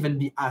 or not even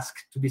be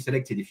asked to be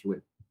selected, if you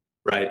will.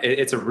 Right.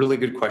 It's a really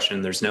good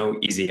question. There's no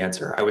easy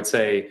answer. I would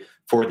say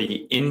for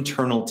the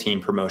internal team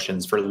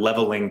promotions, for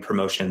leveling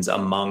promotions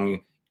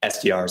among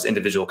SDRs,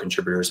 individual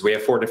contributors, we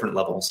have 4 different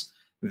levels.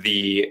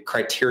 The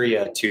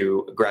criteria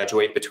to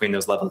graduate between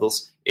those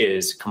levels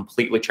is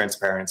completely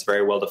transparent. It's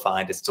very well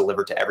defined. It's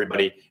delivered to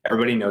everybody.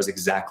 Everybody knows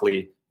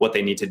exactly what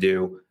they need to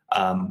do,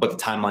 what the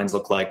timelines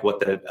look like, what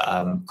the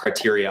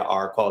criteria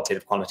are,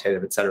 qualitative,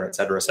 quantitative, et cetera, et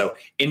cetera. So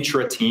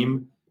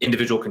intra-team,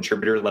 individual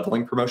contributor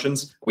leveling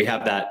promotions, we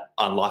have that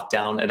on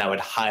lockdown. And I would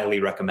highly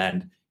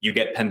recommend you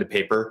get pen to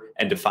paper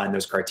and define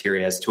those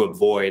criteria to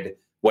avoid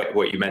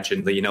what you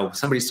mentioned.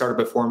 Somebody started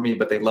before me,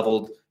 but they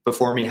leveled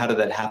before me. How did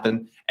that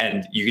happen?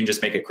 And you can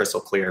just make it crystal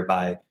clear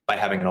by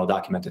having it all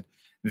documented.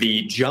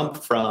 The jump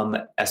from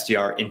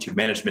SDR into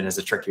management is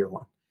a trickier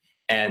one.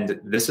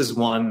 And this is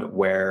one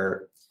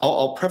where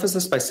I'll preface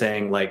this by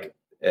saying,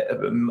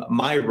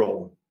 my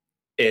role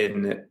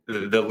in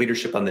the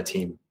leadership on the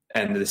team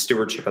and the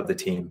stewardship of the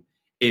team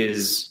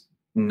is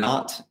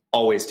not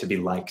always to be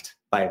liked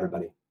by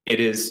everybody. It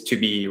is to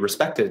be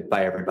respected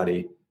by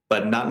everybody,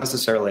 but not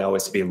necessarily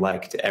always to be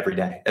liked every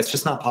day. It's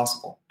just not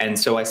possible. And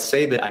so I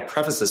say that, I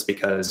preface this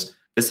because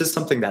this is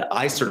something that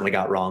I certainly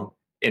got wrong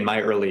in my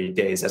early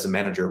days as a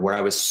manager, where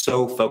I was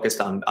so focused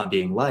on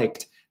being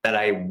liked that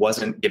I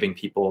wasn't giving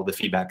people the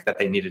feedback that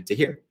they needed to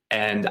hear.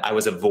 And I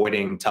was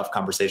avoiding tough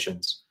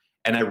conversations.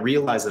 And I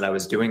realized that I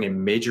was doing a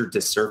major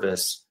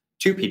disservice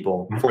to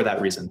people for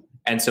that reason.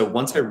 And so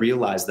once I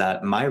realized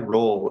that my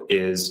role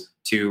is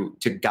to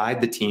guide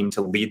the team,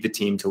 to lead the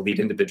team, to lead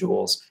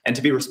individuals, and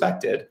to be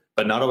respected,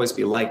 but not always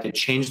be liked, it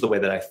changed the way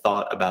that I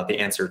thought about the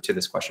answer to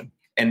this question.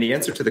 And the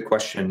answer to the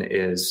question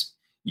is,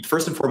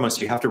 first and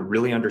foremost, you have to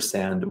really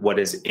understand what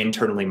is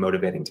internally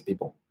motivating to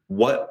people.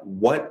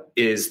 What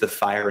is the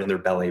fire in their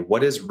belly?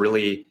 What is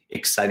really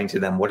exciting to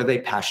them? What are they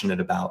passionate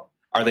about?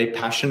 Are they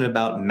passionate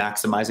about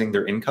maximizing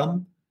their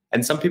income?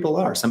 And some people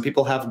are. Some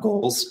people have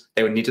goals.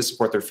 They would need to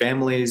support their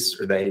families,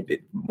 or they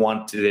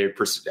want to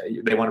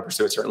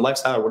pursue a certain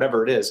lifestyle, or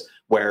whatever it is,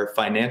 where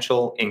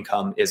financial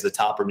income is the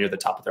top or near the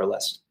top of their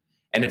list.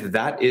 And if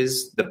that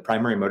is the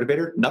primary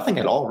motivator, nothing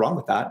at all wrong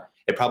with that.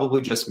 It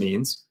probably just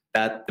means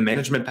that the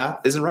management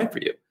path isn't right for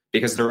you,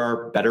 because there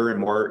are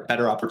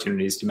better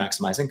opportunities to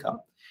maximize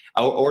income.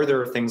 Or there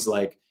are things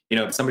like,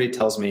 if somebody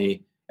tells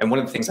me, and one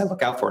of the things I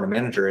look out for in a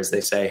manager is they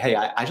say, hey,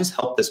 I just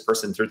helped this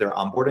person through their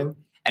onboarding.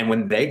 And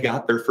when they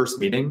got their first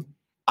meeting,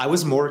 I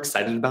was more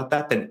excited about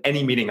that than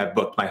any meeting I've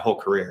booked my whole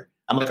career.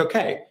 I'm like,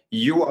 okay,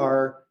 you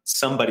are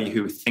somebody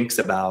who thinks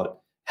about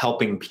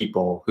helping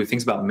people, who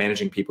thinks about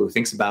managing people, who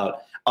thinks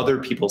about other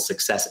people's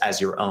success as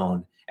your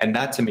own. And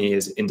that to me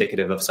is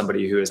indicative of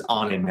somebody who is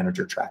on a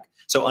manager track.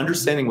 So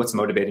understanding what's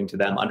motivating to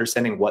them,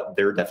 understanding what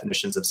their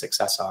definitions of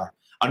success are,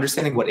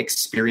 understanding what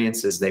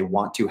experiences they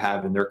want to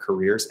have in their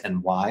careers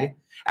and why,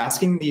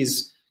 asking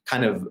these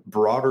kind of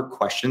broader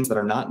questions that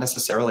are not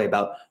necessarily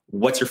about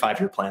what's your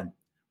 5-year plan?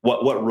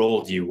 What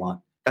role do you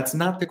want? That's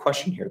not the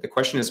question here. The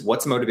question is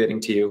what's motivating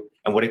to you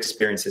and what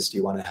experiences do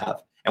you want to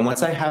have? And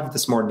once I have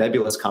this more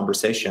nebulous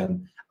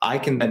conversation, I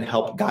can then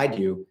help guide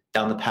you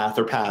down the path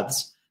or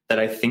paths that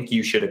I think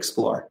you should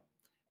explore.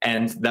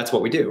 And that's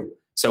what we do.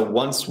 So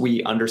once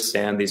we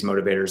understand these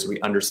motivators,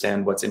 we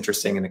understand what's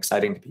interesting and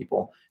exciting to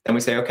people, then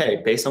we say,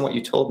 okay, based on what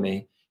you told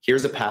me,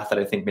 here's a path that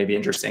I think may be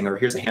interesting, or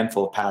here's a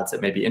handful of paths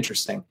that may be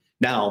interesting.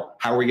 Now,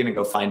 how are we going to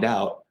go find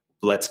out?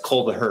 Let's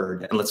cull the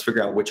herd and let's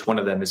figure out which one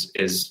of them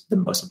is the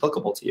most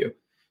applicable to you.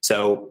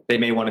 So they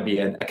may want to be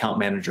an account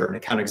manager, an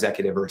account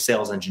executive, or a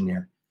sales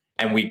engineer.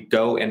 And we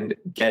go and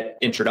get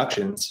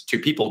introductions to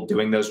people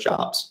doing those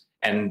jobs.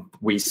 And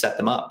we set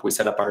them up. We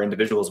set up our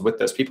individuals with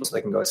those people so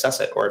they can go assess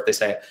it. Or if they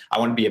say, I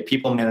want to be a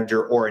people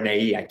manager or an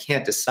AE, I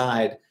can't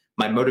decide.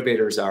 My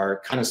motivators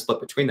are kind of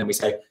split between them. We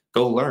say,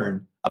 go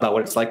learn about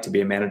what it's like to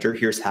be a manager.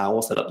 Here's how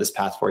we'll set up this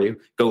path for you.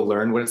 Go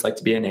learn what it's like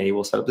to be an AE.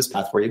 We'll set up this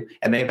path for you.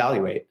 And they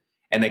evaluate.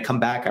 And they come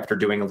back after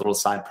doing a little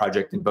side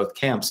project in both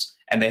camps,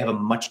 and they have a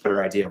much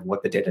better idea of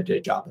what the day-to-day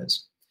job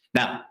is.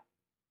 Now,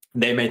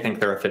 they may think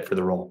they're a fit for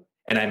the role,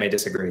 and I may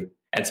disagree.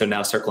 And so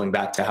now circling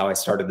back to how I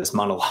started this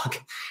monologue,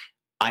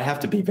 I have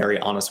to be very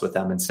honest with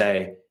them and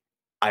say,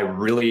 I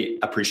really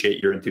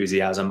appreciate your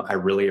enthusiasm. I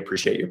really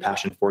appreciate your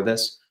passion for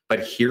this,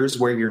 but here's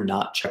where you're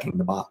not checking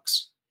the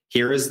box.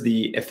 Here is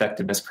the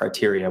effectiveness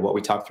criteria, what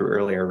we talked through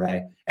earlier,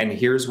 Ray. And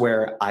here's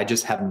where I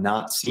just have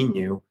not seen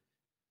you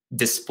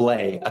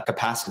display a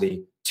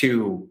capacity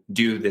to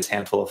do this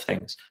handful of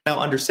things. Now,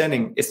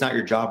 understanding it's not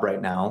your job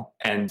right now,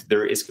 and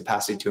there is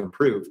capacity to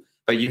improve,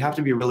 but you have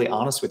to be really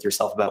honest with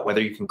yourself about whether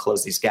you can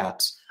close these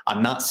gaps.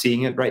 I'm not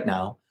seeing it right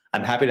now.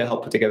 I'm happy to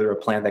help put together a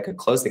plan that could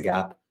close the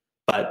gap,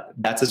 but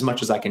that's as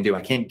much as I can do.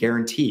 I can't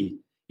guarantee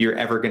you're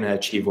ever going to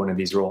achieve one of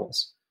these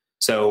roles.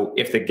 So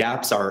if the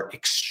gaps are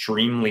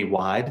extremely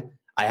wide,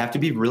 I have to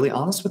be really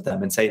honest with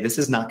them and say, this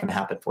is not going to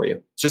happen for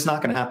you. It's just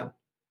not going to happen.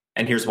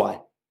 And here's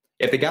why.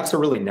 If the gaps are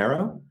really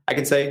narrow, I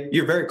can say,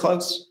 you're very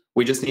close.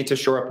 We just need to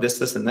shore up this,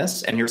 this, and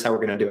this, and here's how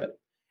we're going to do it.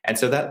 And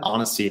so that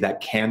honesty,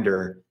 that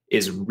candor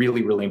is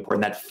really, really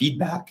important. That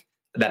feedback,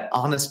 that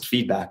honest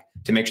feedback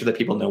to make sure that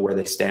people know where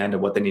they stand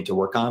and what they need to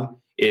work on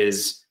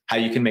is how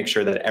you can make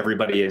sure that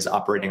everybody is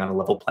operating on a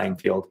level playing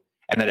field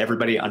and that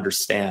everybody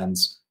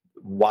understands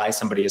why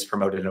somebody is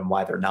promoted and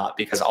why they're not,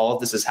 because all of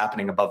this is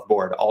happening above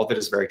board. All of it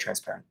is very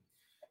transparent.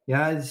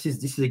 Yeah, this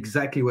is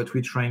exactly what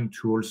we're trying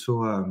to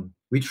also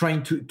we're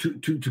trying to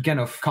kind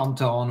of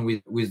counter on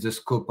with the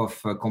scope of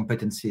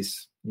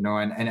competencies, you know,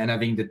 and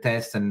having the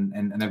test and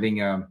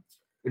having a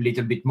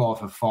little bit more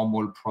of a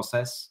formal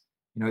process.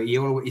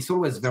 You know, it's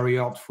always very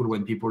hurtful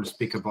when people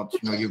speak about,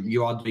 you know,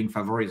 you are doing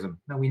favorism.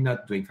 No, we're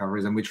not doing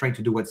favorism. We're trying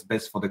to do what's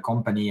best for the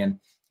company, and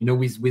you know,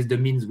 with the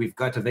means we've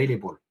got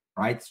available,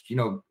 right? You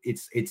know,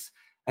 it's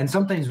and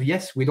sometimes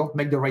yes, we don't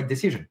make the right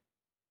decision,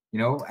 you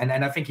know, and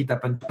I think it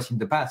happened to us in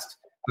the past.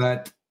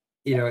 But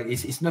you know,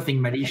 it's nothing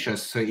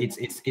malicious. So it's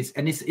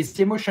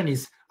the emotion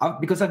is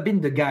because I've been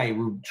the guy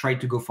who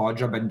tried to go for a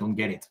job and don't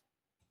get it,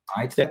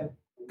 right? Yeah.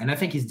 And I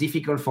think it's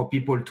difficult for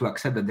people to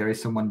accept that there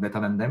is someone better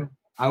than them.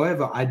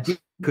 However, I did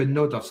take a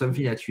note of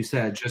something that you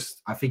said.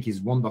 I think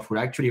is wonderful.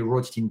 I actually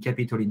wrote it in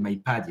capital in my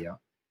pad here.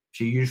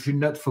 So you should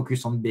not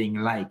focus on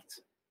being liked.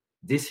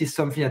 This is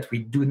something that we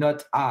do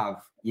not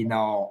have in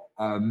our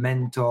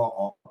mentor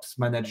or ops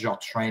manager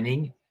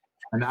training.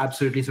 And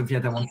absolutely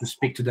something that I want to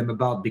speak to them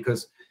about,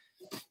 because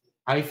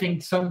I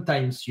think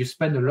sometimes you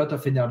spend a lot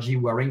of energy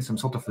wearing some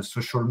sort of a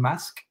social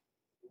mask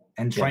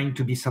and trying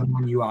to be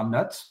someone you are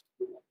not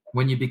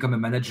when you become a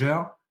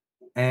manager.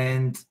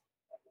 And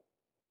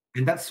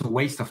that's a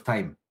waste of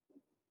time,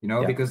 you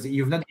know, because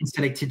you've not been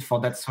selected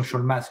for that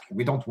social mask.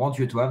 We don't want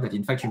you to have that.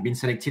 In fact, you've been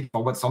selected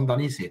for what's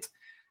underneath it.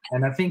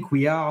 And I think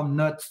we are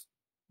not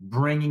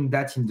bringing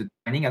that in the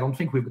training. I don't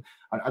think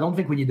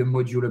we need a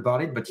module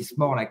about it, but it's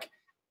more like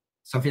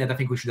something that I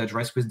think we should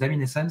address with them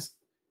in a sense.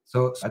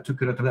 So I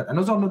took a lot of that.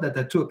 Another note that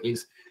I took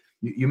is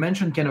you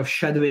mentioned kind of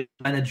shadowing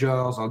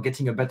managers or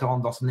getting a better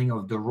understanding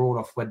of the role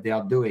of what they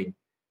are doing.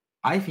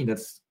 I think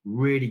that's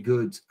really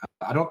good.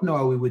 I don't know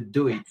how we would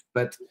do it,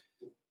 but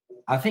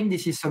I think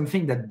this is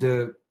something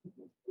that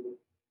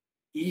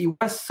it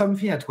was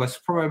something that was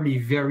probably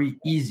very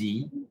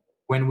easy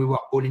when we were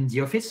all in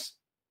the office,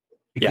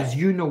 because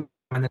you know what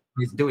manager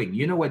is doing.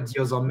 You know what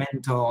the other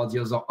mentor,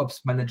 the other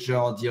ops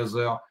manager, the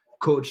other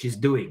coach is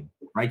doing,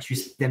 right? You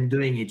see them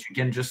doing it. You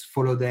can just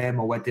follow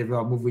them or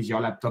whatever, move with your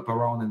laptop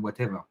around and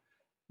whatever.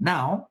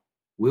 Now,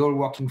 we're all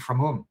working from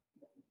home.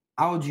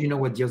 How do you know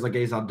what the other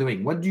guys are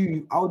doing?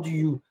 How do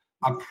you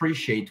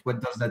appreciate what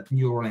does that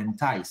new role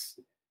entice?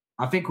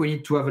 I think we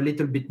need to have a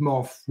little bit more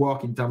of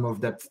work in terms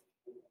of that.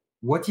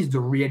 What is the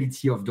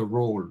reality of the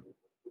role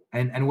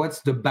and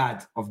what's the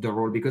bad of the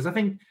role? Because I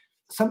think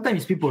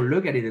sometimes people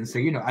look at it and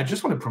say, I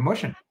just want a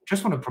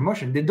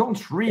promotion. They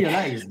don't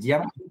realize the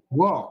amount of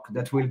work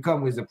that will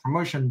come with the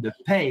promotion, the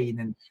pain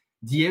and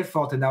the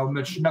effort, and how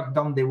much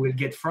knockdown they will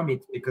get from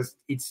it because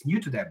it's new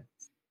to them.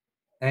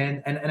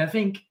 And I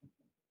think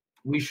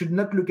we should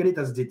not look at it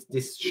as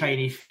this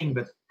shiny thing,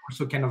 but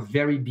also kind of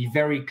be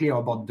very clear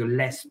about the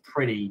less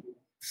pretty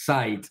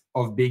side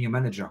of being a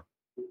manager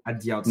at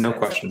the outset. No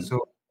question.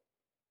 So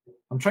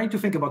I'm trying to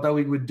think about how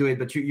we would do it,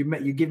 but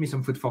you give me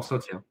some food for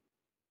thought here.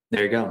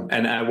 There you go.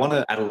 And I want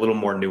to add a little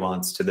more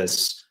nuance to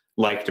this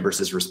liked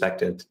versus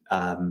respected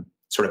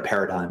sort of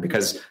paradigm,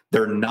 because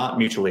they're not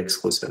mutually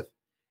exclusive.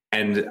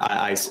 And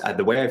I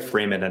the way I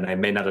frame it, and I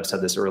may not have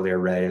said this earlier,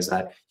 Ray, is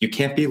that you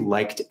can't be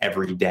liked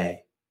every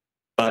day.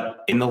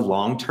 But in the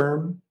long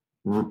term,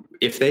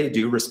 if they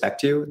do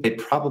respect you, they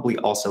probably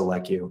also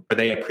like you, or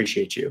they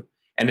appreciate you.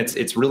 And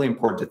it's really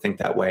important to think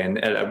that way. And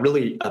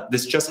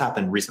this just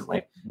happened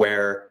recently,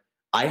 where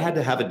I had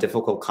to have a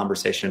difficult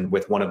conversation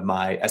with one of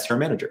my SDR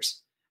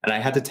managers. And I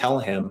had to tell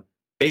him,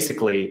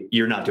 basically,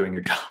 you're not doing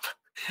your job.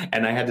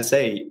 And I had to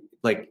say,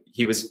 like,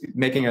 he was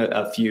making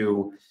a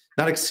few,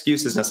 not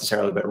excuses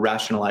necessarily, but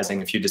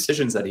rationalizing a few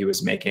decisions that he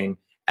was making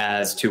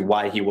as to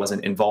why he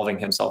wasn't involving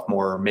himself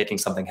more or making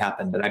something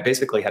happen. And I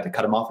basically had to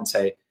cut him off and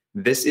say,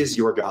 this is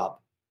your job.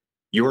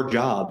 Your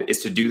job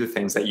is to do the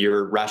things that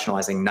you're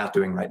rationalizing not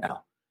doing right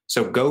now.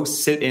 So go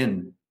sit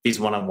in these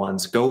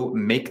one-on-ones, go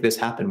make this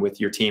happen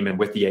with your team and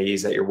with the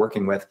AEs that you're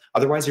working with.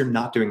 Otherwise, you're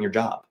not doing your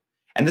job.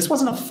 And this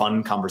wasn't a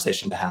fun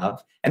conversation to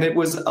have. And it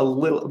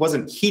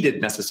wasn't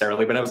heated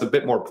necessarily, but I was a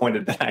bit more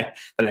pointed than I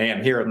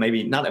am here.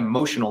 Maybe not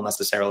emotional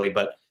necessarily,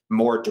 but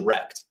more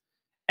direct.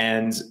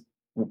 And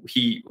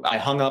I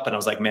hung up and I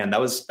was like, man, that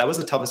was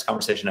the toughest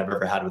conversation I've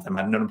ever had with him.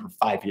 I've known him for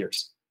 5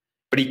 years.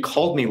 But he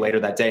called me later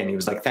that day and he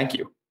was like, thank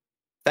you.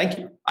 Thank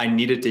you. I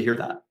needed to hear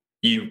that.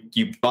 You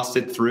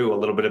busted through a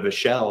little bit of a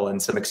shell and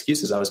some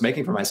excuses I was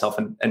making for myself,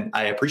 and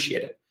I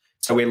appreciate it.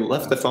 So we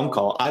left the phone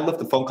call. I left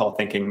the phone call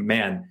thinking,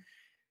 man,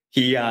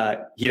 he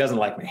doesn't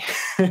like me.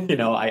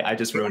 I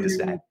just ruined his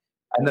day.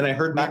 And then I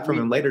heard back from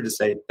him later to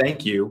say,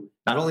 thank you.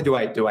 Not only do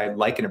I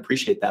like and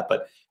appreciate that,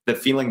 but the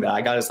feeling that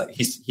I got is like,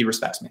 he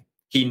respects me.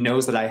 He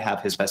knows that I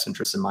have his best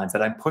interests in mind,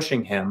 that I'm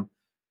pushing him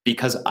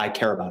because I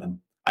care about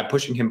him. I'm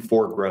pushing him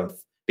for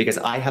growth because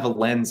I have a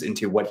lens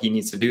into what he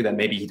needs to do that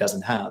maybe he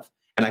doesn't have.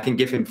 And I can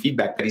give him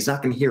feedback that he's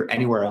not going to hear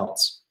anywhere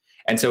else.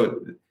 And so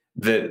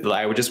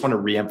I would just want to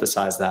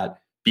reemphasize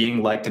that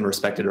being liked and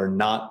respected are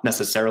not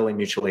necessarily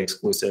mutually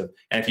exclusive.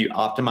 And if you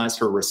optimize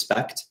for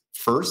respect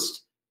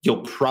first,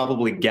 you'll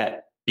probably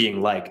get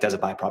being liked as a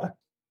byproduct.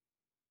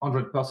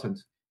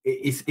 100%.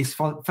 It's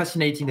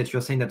fascinating that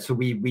you're saying that. So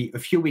we a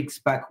few weeks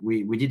back,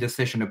 we did a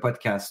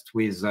podcast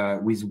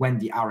with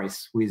Wendy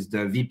Harris, who is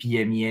the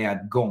VP MEA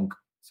at Gong.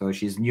 So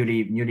she's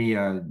newly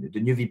the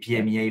new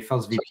VP MEA,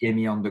 first VP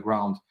MEA on the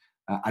ground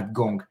at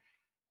Gong.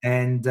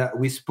 And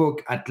we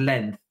spoke at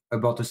length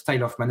about a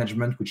style of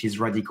management, which is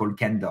radical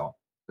candor.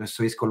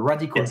 So it's called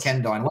radical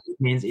candor. And what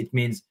it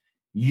means,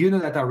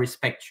 that I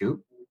respect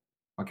you.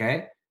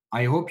 Okay.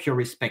 I hope you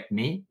respect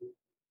me,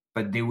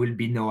 but there will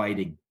be no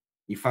hiding.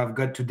 If I've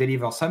got to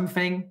deliver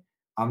something,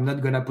 I'm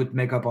not going to put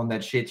makeup on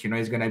that shit.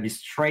 It's going to be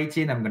straight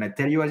in. I'm going to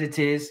tell you as it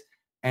is.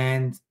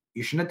 And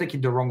you should not take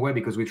it the wrong way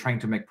because we're trying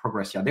to make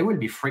progress here. There will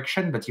be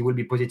friction, but it will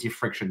be positive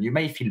friction. You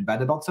may feel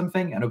bad about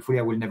something, and hopefully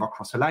I will never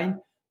cross a line.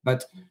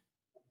 But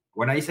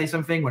when I say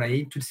something, when I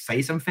need to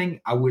say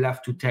something, I will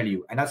have to tell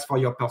you. And that's for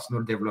your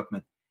personal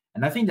development.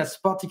 And I think that's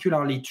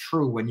particularly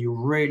true when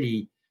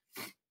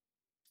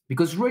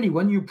because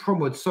when you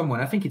promote someone,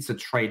 I think it's a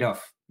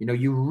trade-off.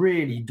 You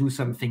really do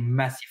something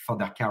massive for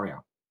their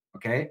career.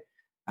 Okay.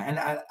 And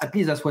at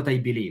least that's what I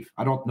believe.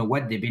 I don't know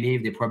what they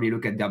believe. They probably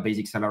look at their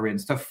basic salary and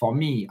stuff. For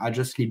me, I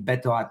just sleep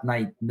better at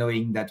night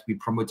knowing that we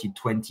promoted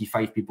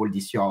 25 people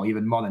this year or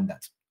even more than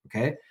that.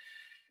 Okay.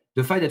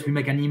 The fact that we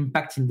make an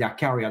impact in their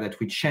career, that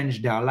we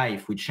change their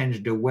life, we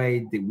change the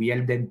way that we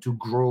help them to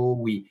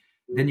grow.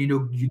 Then you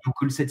do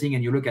goal setting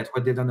and you look at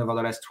what they've done over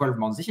the last 12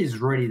 months. This is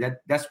really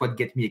that's what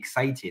gets me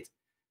excited.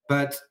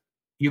 But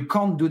you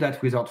can't do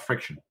that without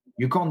friction.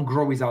 You can't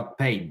grow without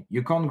pain.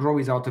 You can't grow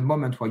without a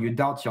moment where you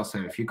doubt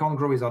yourself. You can't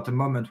grow without a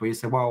moment where you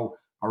say, wow,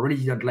 I really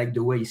didn't like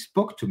the way he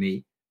spoke to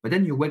me. But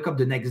then you wake up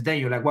the next day,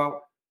 you're like,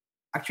 well,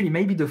 actually,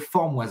 maybe the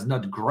form was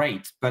not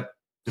great, but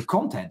the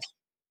content,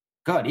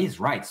 God is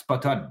right,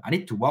 spot on. I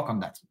need to work on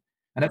that.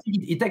 And I think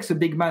it takes a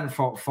big man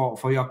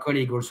for your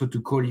colleague also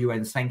to call you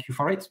and thank you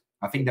for it.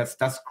 I think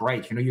that's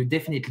great. You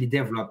definitely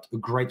developed a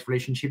great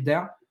relationship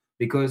there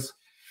because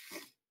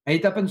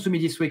it happens to me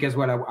this week as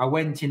well. I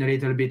went in a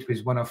little bit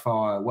with one of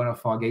our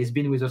guys. He's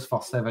been with us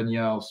for 7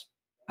 years,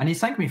 and he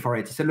thanked me for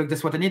it. He said, "Look,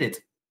 that's what I needed.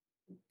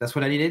 That's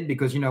what I needed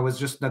because I was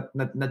just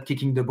not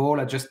kicking the ball.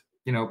 I just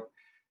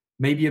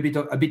maybe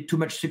a bit too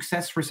much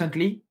success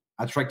recently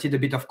attracted a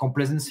bit of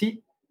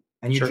complacency,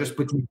 and you just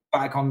put me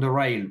back on the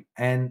rail.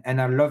 And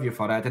I love you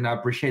for that, and I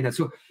appreciate that.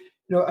 So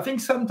I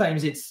think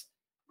sometimes it's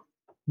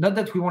not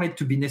that we want it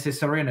to be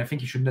necessary, and I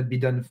think it should not be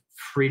done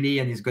freely,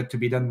 and it's got to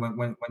be done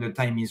when the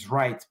time is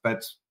right,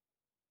 but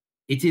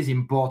it is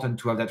important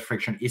to have that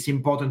friction. It's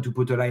important to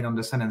put a line on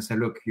the sand and say,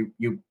 look,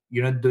 you're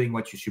not doing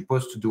what you're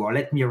supposed to do, or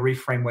let me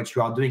reframe what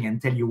you are doing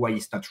and tell you why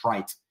it's not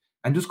right.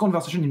 And those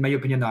conversations, in my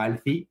opinion, are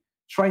healthy.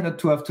 Try not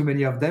to have too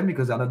many of them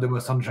because they're not the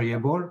most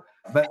enjoyable.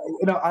 But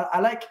I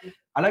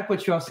like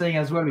what you are saying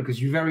as well,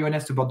 because you're very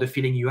honest about the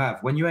feeling you have.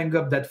 When you hang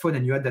up that phone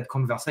and you had that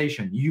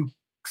conversation, you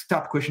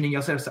start questioning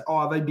yourself. Say,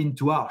 oh, have I been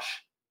too harsh?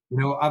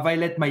 Have I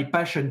let my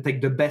passion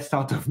take the best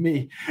out of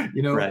me?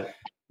 Right.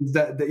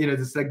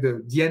 It's like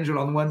the angel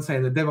on one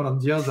side, the devil on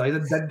the other.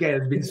 That guy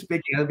has been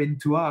speaking, has been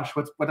too harsh.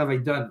 What have I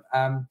done?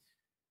 And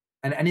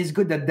it's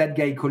good that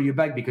guy call you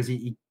back, because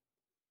he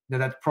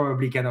that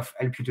probably kind of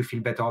help you to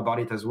feel better about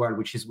it as well,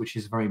 which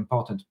is very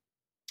important.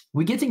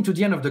 We're getting to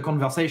the end of the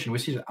conversation,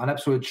 which is an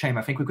absolute shame.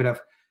 I think we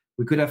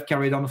could have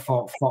carried on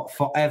for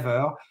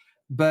forever.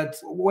 But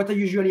what I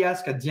usually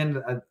ask at the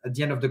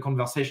end of the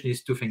conversation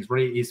is two things.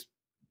 Really, is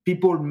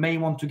people may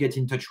want to get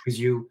in touch with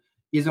you,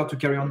 either to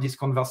carry on this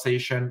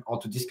conversation or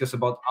to discuss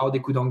about how they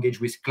could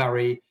engage with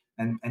Clary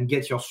and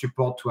get your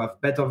support to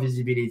have better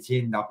visibility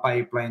in their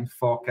pipeline,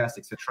 forecast,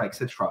 etc.,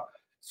 etc.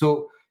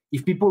 So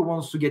if people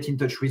want to get in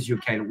touch with you,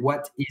 Kyle,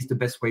 what is the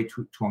best way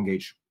to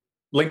engage?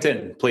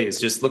 LinkedIn, please.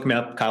 Just look me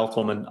up, Kyle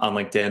Coleman on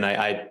LinkedIn.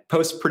 I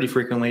post pretty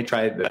frequently,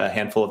 try a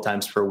handful of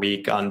times per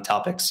week on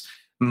topics,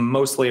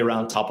 mostly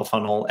around top of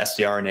funnel,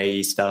 SDR and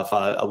AE stuff,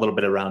 a little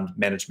bit around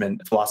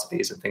management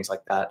philosophies and things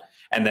like that.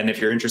 And then if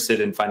you're interested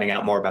in finding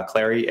out more about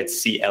Clary,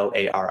 it's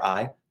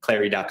CLARI,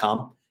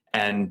 Clary.com,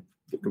 and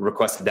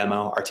request a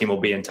demo. Our team will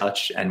be in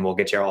touch and we'll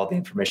get you all the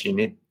information you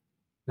need.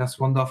 That's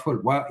wonderful.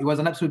 Well, it was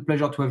an absolute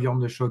pleasure to have you on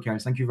the show, Kyle.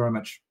 Thank you very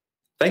much.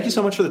 Thank you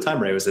so much for the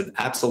time, Ray. It was an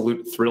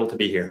absolute thrill to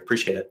be here.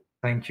 Appreciate it.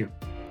 Thank you.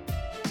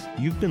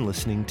 You've been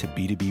listening to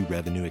B2B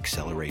Revenue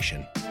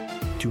Acceleration.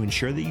 To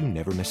ensure that you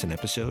never miss an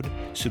episode,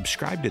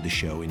 subscribe to the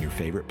show in your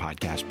favorite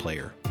podcast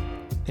player.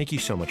 Thank you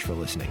so much for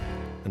listening.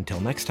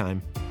 Until next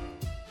time.